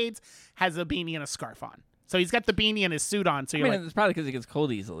about AIDS has a beanie and a scarf on. So he's got the beanie and his suit on. So I you're mean, like, it's probably because he gets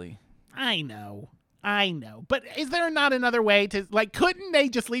cold easily. I know. But is there not another way to, like, couldn't they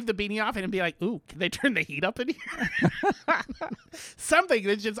just leave the beanie off and be like, ooh, can they turn the heat up in here? Something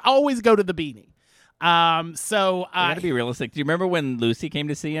that just always go to the beanie. So You gotta be realistic. Do you remember when Lucy came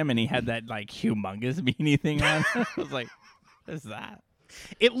to see him and he had that like humongous beanie thing on? I was like, what is that?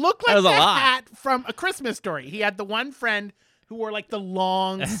 it looked That like was a the lot. hat from A Christmas Story. He had the one friend who wore like the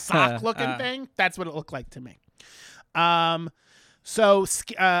long sock looking thing. That's what it looked like to me. So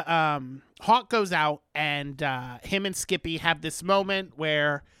Hawk goes out and him and Skippy have this moment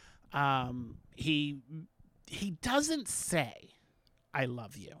where he doesn't say I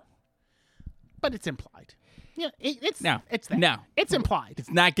love you, but it's implied. Yeah, it's there. No. It's implied.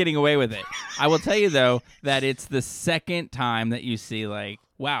 It's not getting away with it. I will tell you though that it's the second time that you see like,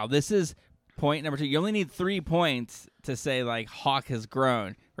 wow, this is point number 2. You only need 3 points to say like Hawk has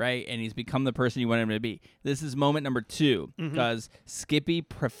grown, right? And he's become the person you want him to be. This is moment number 2 because Skippy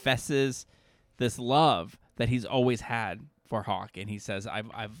professes this love that he's always had for Hawk, and he says,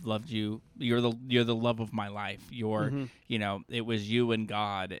 "I've loved you. You're the love of my life. It was you and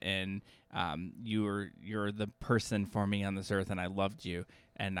God, and you're the person for me on this earth, and I loved you,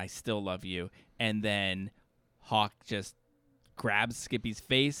 and I still love you." And then Hawk just grabs Skippy's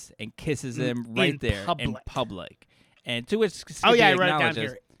face and kisses him right there in public. And to which Skippy Oh yeah, I wrote it down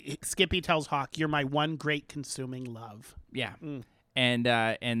acknowledges, here. Skippy tells Hawk, "You're my one great consuming love." yeah. And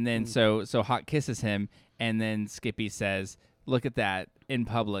then so Hawk kisses him, and then Skippy says, "Look at that in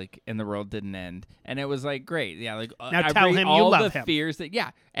public, and the world didn't end." And it was like great, yeah. Like Now tell him you all love the him. fears that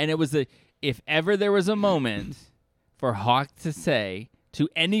and it was if ever there was a moment for Hawk to say to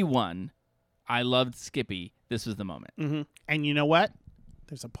anyone, "I loved Skippy," this was the moment. Mm-hmm. And you know what?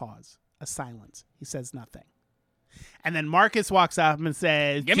 There's a pause, a silence. He says nothing, and then Marcus walks up and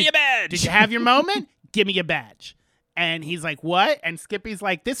says, Give me a badge. Did you have your moment? Give me a badge." And he's like, "What?" And Skippy's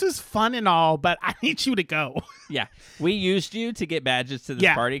like, "This was fun and all, but I need you to go." Yeah, we used you to get badges to this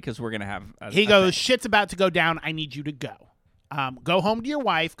Yeah. party because we're gonna have. He goes, "Shit's about to go down. I need you to go. Go home to your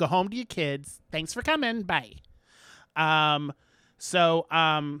wife. Go home to your kids. Thanks for coming. Bye."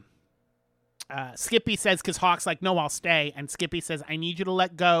 Skippy says, because Hawk's like, "No, I'll stay." And Skippy says, "I need you to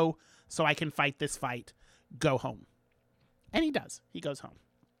let go so I can fight this fight. Go home." And he does. He goes home.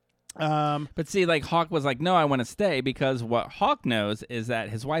 But see, like Hawk was like, no, I want to stay, because what Hawk knows is that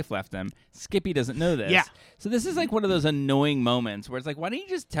his wife left him. Skippy doesn't know this. Yeah. So this is like one of those annoying moments where it's like, why don't you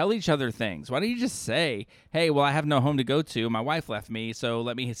just tell each other things? Why don't you just say, hey, well, I have no home to go to. My wife left me, so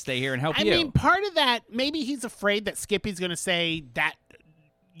let me stay here and help I you. mean, part of that, maybe he's afraid that Skippy's going to say that,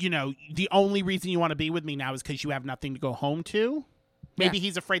 the only reason you want to be with me now is because you have nothing to go home to. Maybe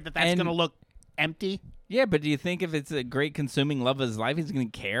he's afraid that that's going to look empty. Yeah, but do you think if it's a great consuming love of his life, he's going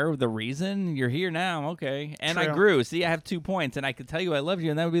to care the reason? You're here now, okay. And True. I grew. See, I have 2 points, and I could tell you I love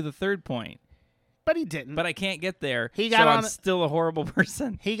you, and that would be the third point. But he didn't. But I can't get there, He got so on I'm a- still a horrible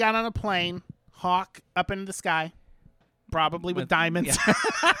person. He got on a plane, Hawk up into the sky, probably with diamonds.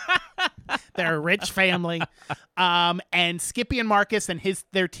 They're a rich family. And Skippy and Marcus and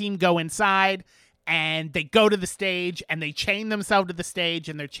their team go inside, and they go to the stage, and they chain themselves to the stage,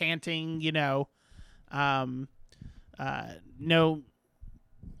 and they're chanting, no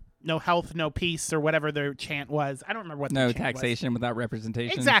health, no peace, or whatever their chant was. I don't remember what No the chant taxation without representation.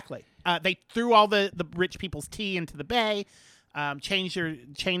 was. Exactly. They threw all the rich people's tea into the bay,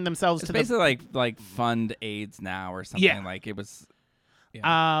 chained themselves It's to basically like fund AIDS now or something. Yeah. Like it was.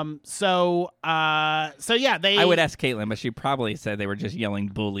 So yeah, they. I would ask Caitlin, but she probably said they were just yelling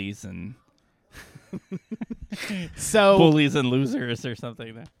bullies and bullies and losers or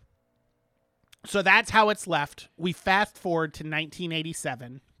something. So that's how it's left. We fast forward to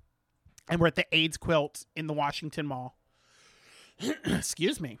 1987, and we're at the AIDS quilt in the Washington Mall.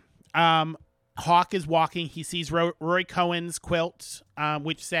 Excuse me. Hawk is walking. He sees Roy Cohen's quilt,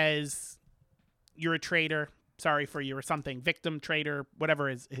 which says, "You're a traitor. Sorry for you," or something. Victim, traitor, whatever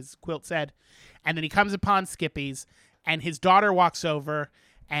his quilt said. And then he comes upon Skippy's, and his daughter walks over,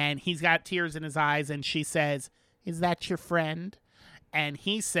 and he's got tears in his eyes, and she says, "Is that your friend?" And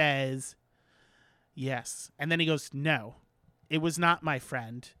he says, "Yes." And then he goes, "No, it was not my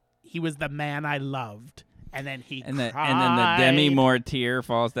friend. He was the man I loved." And then he and then cried. the Demi Moore tear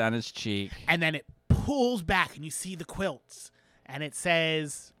falls down his cheek. And then it pulls back, and you see the quilts. And it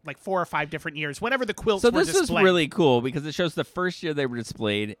says like 4 or 5 different years, whatever the quilts were So this displayed. is really cool because it shows the first year they were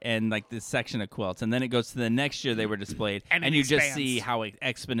displayed and like this section of quilts, and then it goes to the next year they were displayed, And it you just expands. see how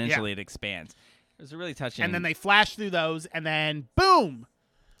exponentially it expands. It was really touching. And then they flash through those, and then boom.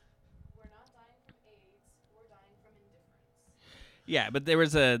 We're not dying from AIDS. We're dying from indifference. Yeah, but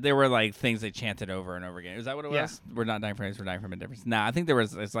there were like things they chanted over and over again. Is that what it Yeah. was? We're not dying from AIDS, we're dying from indifference. Nah, I think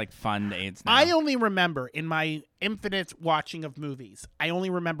it's like fun AIDS now. I only remember in my infinite watching of movies, I only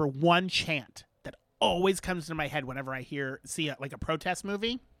remember one chant that always comes to my head whenever I see a protest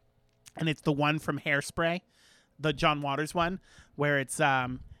movie, and it's the one from Hairspray, the John Waters one, where it's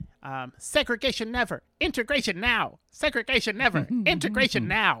segregation never, integration now, segregation never, integration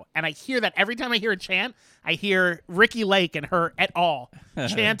now. And I hear that every time I hear a chant, I hear Ricky Lake and her et al.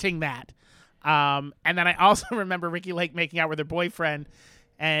 Chanting that. And then I also remember Ricky Lake making out with her boyfriend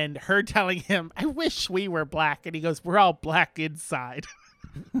and her telling him, "I wish we were black." And he goes, "We're all black inside."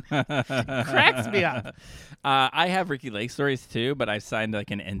 Cracks me up. I have Ricky Lake stories too, but I signed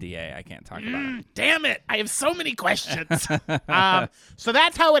like an NDA. I can't talk about it. Damn it. I have so many questions. So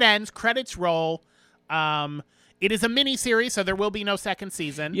that's how it ends. Credits roll. It is a mini series, so there will be no second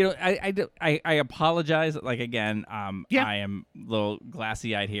season. You know, I apologize. Like again, Yeah. I am a little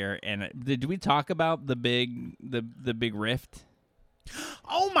glassy eyed here. And did we talk about the big rift?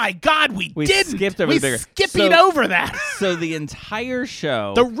 Oh my God, we didn't. Skipped over we the bigger. skippied So- over that. So the entire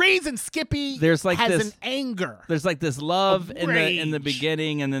show, The reason Skippy There's like has this- an anger. there's like this love Of in the rage.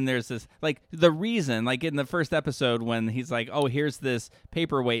 beginning, and then there's this like the reason, like in the first episode when he's like, "Oh, here's this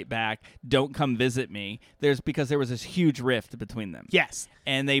paperweight back. Don't come visit me." Because there was this huge rift between them. Yes.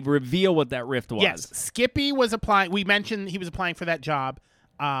 And they reveal what that rift was. Yes. Skippy was applying. We mentioned he was applying for that job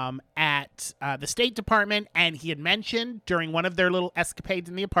at the State Department, and he had mentioned during one of their little escapades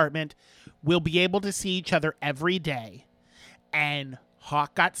in the apartment, we'll be able to see each other every day. And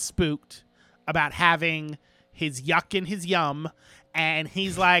Hawk got spooked about having his yuck in his yum, and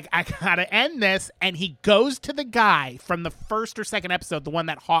he's like, "I gotta end this." And he goes to the guy from the first or second episode, the one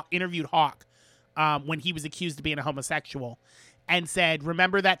that Hawk interviewed Hawk when he was accused of being a homosexual, and said,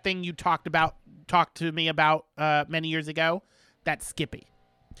 "Remember that thing you talked to me about many years ago? That's Skippy.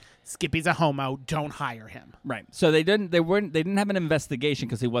 Skippy's a homo. Don't hire him." Right. So they didn't have an investigation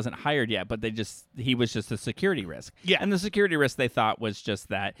because he wasn't hired yet, but he was just a security risk. Yeah. And the security risk they thought was just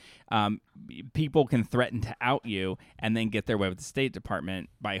that people can threaten to out you and then get their way with the State Department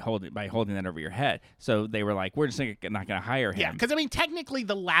by holding that over your head. So they were like, "We're just not going to hire him." Yeah, because, I mean, technically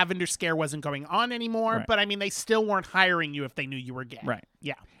the lavender scare wasn't going on anymore, Right. but, I mean, they still weren't hiring you if they knew you were gay. Right.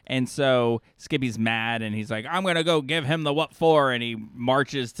 Yeah. And so Skippy's mad, and he's like, I'm going to go give him the what for, and he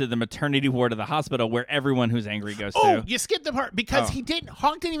marches to the maternity ward of the hospital where everyone who's angry goes Oh, to. you skipped the part because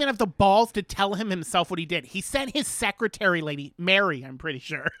Hawk didn't even have the balls to tell him himself what he did. He sent his secretary lady, Mary, I'm pretty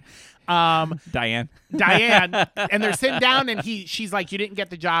sure. Diane, and they're sitting down, and she's like, you didn't get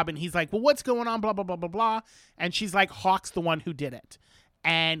the job, and he's like, well, what's going on, blah, blah, blah, blah, blah. And she's like, Hawk's the one who did it.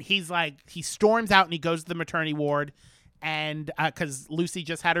 And he's like, he storms out, and he goes to the maternity ward, and because Lucy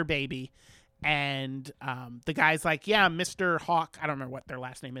just had her baby, and the guy's like, yeah, Mr. Hawk, I don't remember what their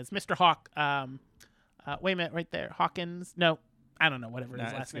last name is, Mr. Hawk, wait a minute, right there, Hawkins, no, I don't know, whatever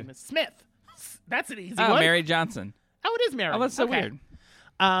his last name is, Smith. That's an easy one. Mary Johnson. Oh, it is Mary. Oh, that's so okay. weird.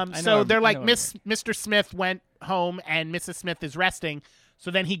 So they're like, Mr. Smith went home and Mrs. Smith is resting.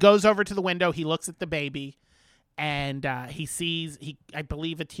 So then he goes over to the window. He looks at the baby, and he sees, I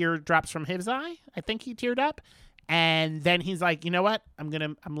believe a tear drops from his eye. I think he teared up. And then he's like, you know what? I'm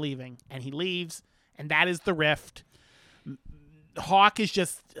leaving. And he leaves. And that is the rift. Hawk is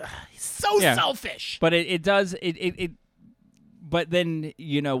just he's so selfish. But it does. But then,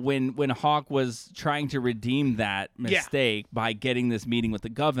 you know, when Hawk was trying to redeem that mistake by getting this meeting with the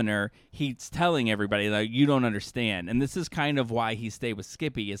governor, he's telling everybody, like, you don't understand. And this is kind of why he stayed with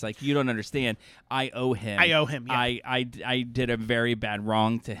Skippy. It's like, you don't understand. I owe him. Yeah. I did a very bad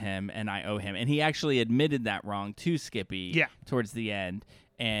wrong to him, and I owe him. And he actually admitted that wrong to Skippy towards the end.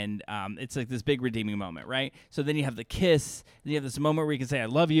 And it's like this big redeeming moment, right? So then you have the kiss, then you have this moment where he can say, I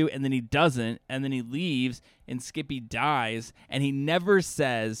love you, and then he doesn't, and then he leaves, and Skippy dies, and he never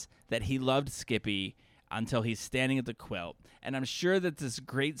says that he loved Skippy until he's standing at the quilt. And I'm sure that this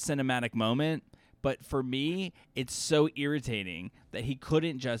great cinematic moment, but for me, it's so irritating that he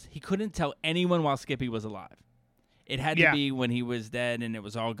couldn't tell anyone while Skippy was alive. It had to be when he was dead and it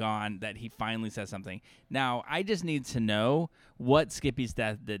was all gone that he finally said something. Now, I just need to know what Skippy's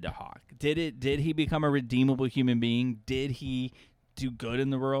death did to Hawk. Did he become a redeemable human being? Did he do good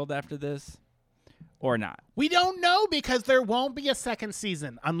in the world after this or not? We don't know because there won't be a second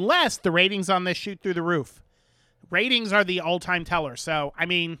season unless the ratings on this shoot through the roof. Ratings are the all-time teller. So, I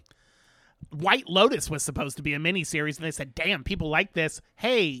mean, White Lotus was supposed to be a miniseries, and they said, damn, people like this.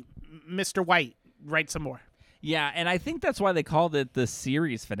 Hey, Mr. White, write some more. Yeah, and I think that's why they called it the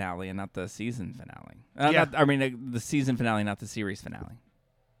series finale and not the season finale. The season finale, not the series finale.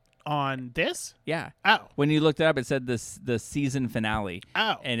 On this? Yeah. Oh. When you looked it up, it said the season finale.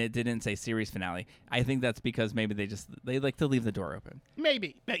 Oh. And it didn't say series finale. I think that's because maybe they like to leave the door open.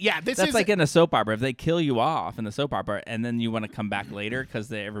 Maybe. But yeah, that's like in a soap opera. If they kill you off in the soap opera and then you want to come back later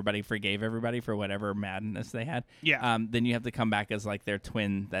because everybody forgave everybody for whatever madness they had, then you have to come back as like their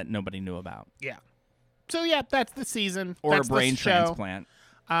twin that nobody knew about. Yeah. So yeah, that's the season. Or that's a brain transplant.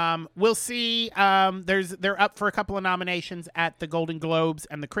 We'll see. They're up for a couple of nominations at the Golden Globes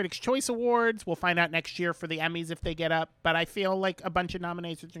and the Critics' Choice Awards. We'll find out next year for the Emmys if they get up. But I feel like a bunch of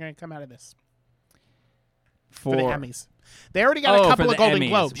nominations are going to come out of this for the Emmys. They already got a couple of Golden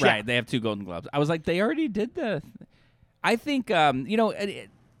Globes. Right, yeah. They have 2 Golden Globes. I was like, they already did the. I think I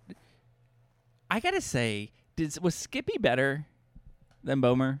gotta say, was Skippy better than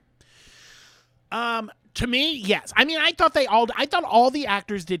Bomer? To me, yes. I mean, I thought all the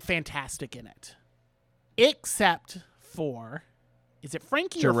actors did fantastic in it, except for, is it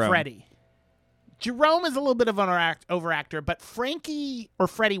Frankie Jerome. or Freddie? Jerome is a little bit of an overactor, but Frankie or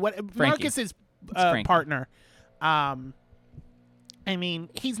Freddie, Marcus's partner, I mean,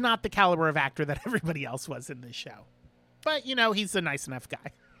 he's not the caliber of actor that everybody else was in this show, but he's a nice enough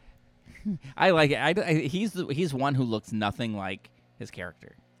guy. I like it. He's one who looks nothing like his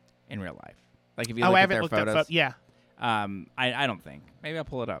character in real life. Like if you look at their photos, yeah. I don't think. Maybe I'll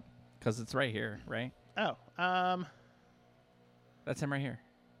pull it up because it's right here, right? Oh, that's him right here.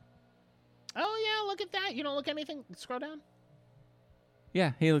 Oh yeah, look at that. You don't look anything. Scroll down.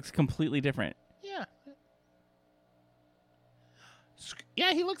 Yeah, he looks completely different. Yeah.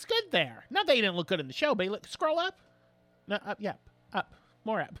 Yeah, he looks good there. Not that he didn't look good in the show, but scroll up. No, up. Yeah, up.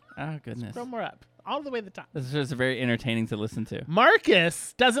 More up. Oh goodness. Scroll more up. All the way to the top. This is just very entertaining to listen to.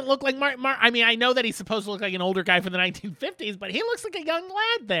 Marcus doesn't look like I mean, I know that he's supposed to look like an older guy from the 1950s, but he looks like a young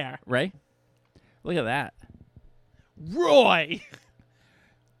lad there. Right? Look at that. Roy.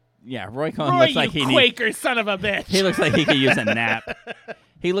 Yeah, Roy Cohn looks like he Quaker son of a bitch. He looks like he could use a nap.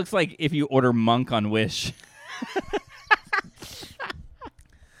 He looks like if you order Monk on Wish.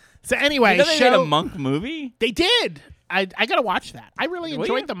 So anyway, they made a Monk movie? They did. I got to watch that. I really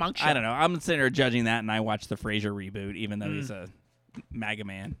enjoyed the Monk show. I don't know. I'm sitting there judging that, and I watched the Frasier reboot, even though he's a MAGA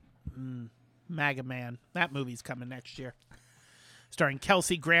man. MAGA man. That movie's coming next year. Starring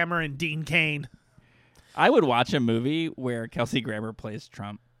Kelsey Grammer and Dean Cain. I would watch a movie where Kelsey Grammer plays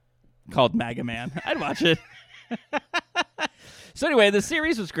Trump. called MAGA Man. I'd watch it. So anyway, the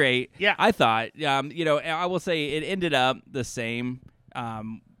series was great. Yeah. I thought. I will say it ended up the same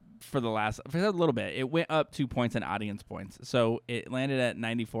for a little bit. It went up 2 points in audience points, so it landed at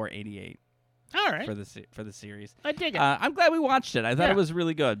 94.88 All right. for the series. I dig it. I'm glad we watched it. I thought it was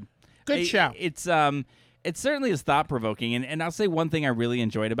really good. Good show. It certainly is thought provoking, and I'll say one thing I really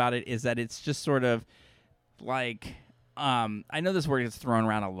enjoyed about it is that it's just sort of like I know this word gets thrown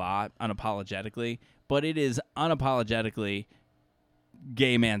around a lot unapologetically, but it is unapologetically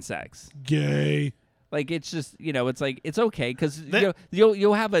gay man sex. Gay. Like it's just it's like it's okay because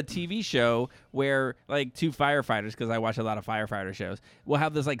you'll have a TV show where like two firefighters, because I watch a lot of firefighter shows, will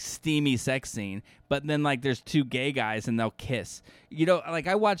have this like steamy sex scene, but then like there's two gay guys and they'll kiss. Like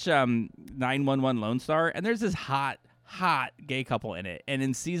I watch 911 Lone Star, and there's this hot gay couple in it, and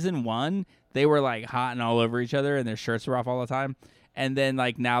in season 1 they were like hot and all over each other and their shirts were off all the time, and then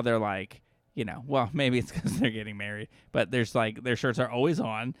like now they're like, well, maybe it's because they're getting married, but there's like their shirts are always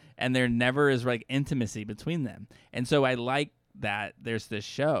on and there never is like intimacy between them. And so I like that there's this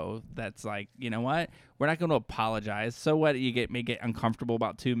show that's like, you know what? We're not going to apologize. So what? You may get uncomfortable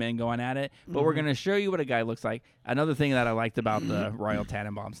about two men going at it, but we're going to show you what a guy looks like. Another thing that I liked about the Royal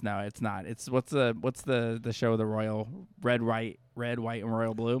Tannenbaums. No, it's not. It's what's the show, the Royal Red, White, and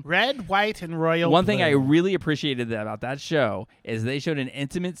Royal Blue. Red, White, and Royal One Blue. thing I really appreciated about that show is they showed an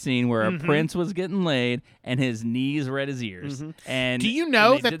intimate scene where a prince was getting laid and his knees were at his ears. And do you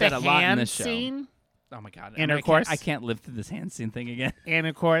know and they that did the a lot in hand this show. scene? Oh my god! Intercourse? I can't live through this hand scene thing again.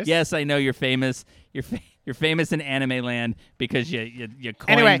 Intercourse? Yes, I know you're famous. You're famous in anime land because you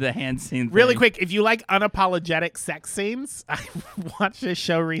coined the hand scene thing. Really quick, if you like unapologetic sex scenes, I watched this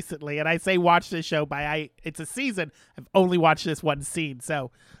show recently, and I say watch this show it's a season. I've only watched this one scene,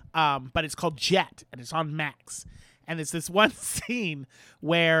 so but it's called Jet, and it's on Max, and it's this one scene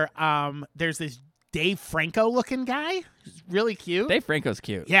where there's this Dave Franco looking guy, who's really cute. Dave Franco's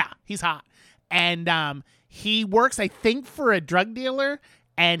cute. Yeah, he's hot. And he works, I think, for a drug dealer,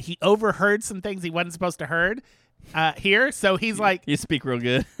 and he overheard some things he wasn't supposed to hear. So he's like... You speak real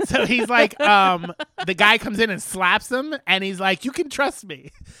good. So he's like, the guy comes in and slaps him, and he's like, you can trust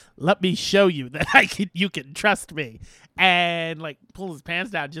me. Let me show you that you can trust me. And, like, pulls his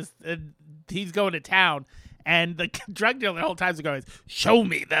pants down. He's going to town. And the drug dealer the whole time is going, show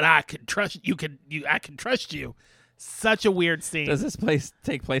me that I can trust you. I can trust you. Such a weird scene. Does this place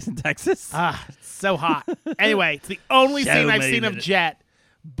take place in Texas? It's so hot. Anyway, it's the only scene I've seen of Jet,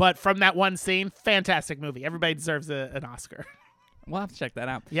 but from that one scene, fantastic movie. Everybody deserves an Oscar. We'll have to check that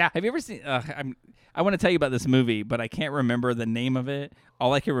out. Yeah. Have you ever seen? I want to tell you about this movie, but I can't remember the name of it.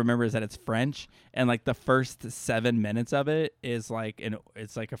 All I can remember is that it's French, and like the first 7 minutes of it is like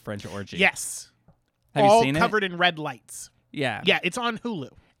it's like a French orgy. Yes. Have all you seen it? covered in red lights. Yeah. Yeah, it's on Hulu.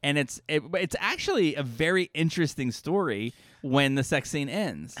 And it's actually a very interesting story when the sex scene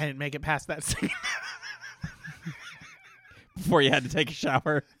ends. I didn't make it past that scene. Before you had to take a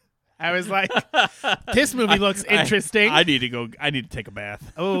shower. I was like, this movie looks interesting. I need to take a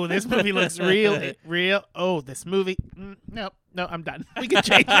bath. Oh, this movie looks real. Oh, this movie. No, I'm done. We can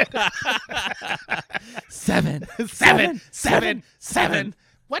change it. Seven.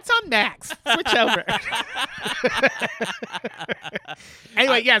 What's on Max? Switch over.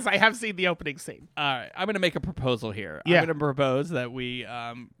 Anyway, yes, I have seen the opening scene. All right, I'm going to make a proposal here. Yeah. I'm going to propose that we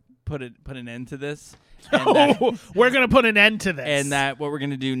put an end to this. We're going to put an end to this. And that what we're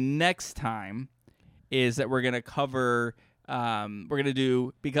going to do next time is that we're going to cover. We're going to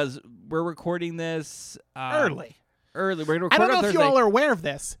do, because we're recording this early. We're going to record I don't know on if Thursday. you all are aware of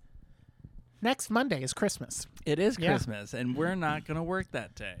this. Next Monday is Christmas. It is Christmas, and we're not going to work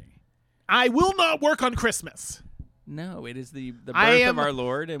that day. I will not work on Christmas. No, it is the birth of our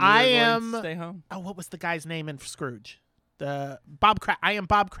Lord, and we are going to stay home. Oh, what was the guy's name in Scrooge? I am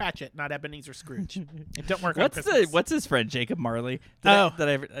Bob Cratchit, not Ebenezer Scrooge. It don't work on Christmas. What's his friend, Jacob Marley?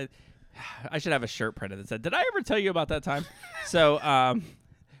 I should have a shirt printed that said, did I ever tell you about that time? So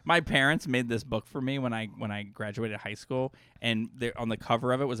my parents made this book for me when I graduated high school, and on the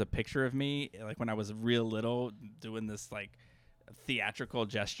cover of it was a picture of me like when I was real little doing this like theatrical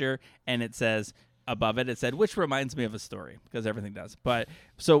gesture, and it says above it said, which reminds me of a story, because everything does. But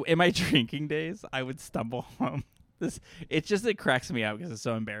so in my drinking days, I would stumble home. It cracks me out because it's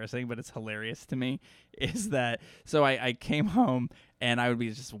so embarrassing, but it's hilarious to me. Is that so? I came home and I would be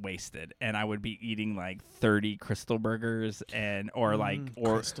just wasted, and I would be eating like 30 Crystal burgers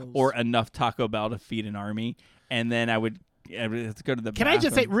or enough Taco Bell to feed an army, and then I would have to go to the. Can I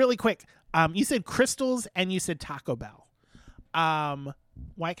just say really quick? You said Crystals and you said Taco Bell.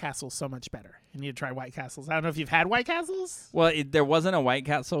 White Castle's so much better. You need to try White Castles. I don't know if you've had White Castles. Well, there wasn't a White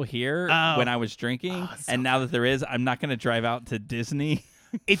Castle here when I was drinking, and now that there is, I'm not going to drive out to Disney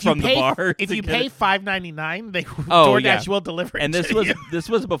from the bar. If you pay $5.99, they DoorDash will deliver it. And to you. this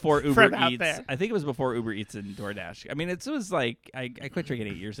was before Uber From out Eats. there. I think it was before Uber Eats and DoorDash. I mean, it was like I quit drinking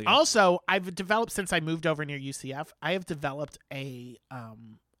 8 years ago. Also, I've developed since I moved over near UCF. I have developed a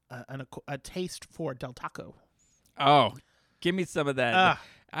taste for Del Taco. Oh, give me some of that.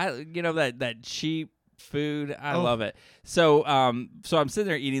 That cheap food. I love it. So I'm sitting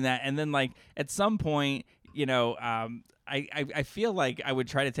there eating that, and then like at some point, I feel like I would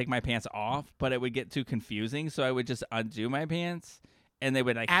try to take my pants off, but it would get too confusing. So I would just undo my pants, and they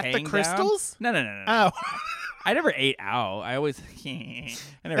would like at hang the Crystals. Down. No. Oh. I never ate out. I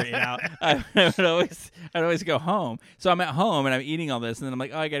never ate out. I'd always go home. So I'm at home and I'm eating all this, and then I'm like,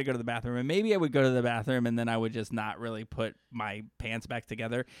 oh, I got to go to the bathroom. And maybe I would go to the bathroom, and then I would just not really put my pants back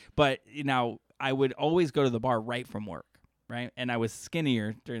together. But I would always go to the bar right from work, right? And I was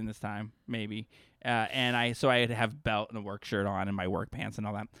skinnier during this time, maybe. So I had to have belt and a work shirt on and my work pants and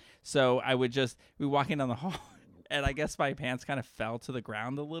all that. So I would just be walking down the hall. And I guess my pants kind of fell to the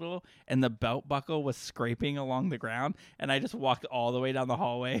ground a little, and the belt buckle was scraping along the ground. And I just walked all the way down the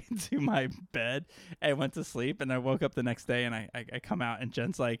hallway to my bed and went to sleep. And I woke up the next day, and I come out, and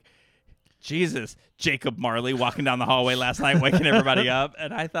Jen's like, Jesus, Jacob Marley walking down the hallway last night, waking everybody up.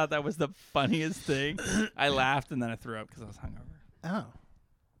 And I thought that was the funniest thing. I laughed, and then I threw up because I was hungover. Oh.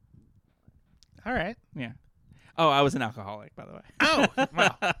 All right. Yeah. Oh, I was an alcoholic, by the way. Oh,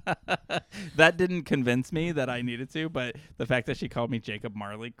 wow. That didn't convince me that I needed to, but the fact that she called me Jacob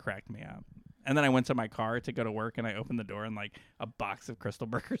Marley cracked me up. And then I went to my car to go to work, and I opened the door, and like a box of Crystal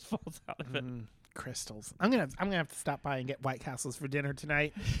Burgers falls out of it. Crystals. I'm gonna have to stop by and get White Castles for dinner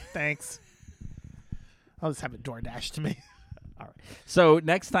tonight. Thanks. I'll just have it DoorDash to me. All right. So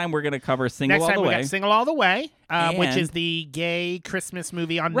next time we're going to cover Single Next All time the we Way. got Single All the Way, which And- is the gay Christmas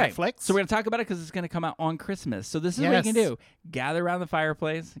movie on Right. Netflix. So we're going to talk about it because it's going to come out on Christmas. So this is what you can Yes. do. Gather around the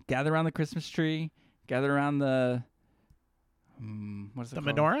fireplace. Gather around the Christmas tree. Gather around the... what is it The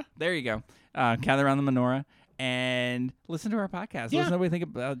called? menorah? There you go. Gather around the menorah and listen to our podcast. Yeah. Listen to what we think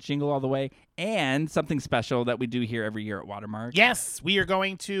about Jingle All the Way and something special that we do here every year at Watermark. Yes, we are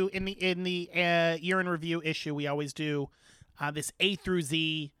going to in the year in review issue. We always do this A through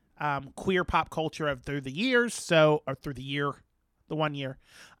Z queer pop culture of through the years. Or through the year, the 1 year.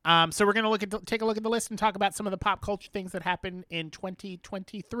 So we're gonna take a look at the list and talk about some of the pop culture things that happened in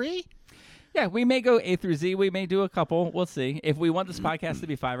 2023. Yeah, we may go A through Z. We may do a couple. We'll see. If we want this podcast to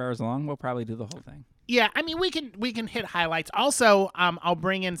be 5 hours long, we'll probably do the whole thing. Yeah, I mean we can hit highlights. Also, I'll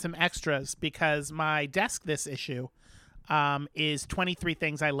bring in some extras because my desk this issue is 23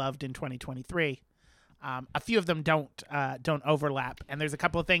 things I loved in 2023. A few of them don't overlap, and there's a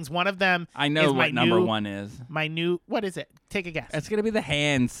couple of things. One of them I know is what number one is. What is it? Take a guess. It's going to be the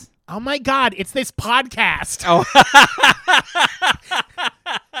hands. Oh my God! It's this podcast. Oh.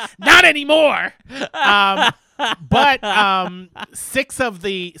 Not anymore. But 6 of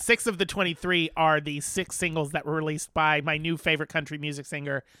the 23 are the 6 singles that were released by my new favorite country music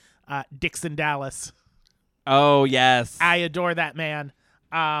singer, Dixon Dallas. Oh, yes. I adore that man.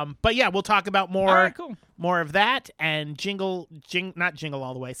 But yeah, we'll talk about more, All right, cool. more of that and not Jingle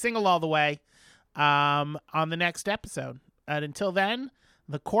All the Way, Single All the Way, on the next episode. And until then,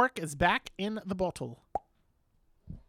 the cork is back in the bottle.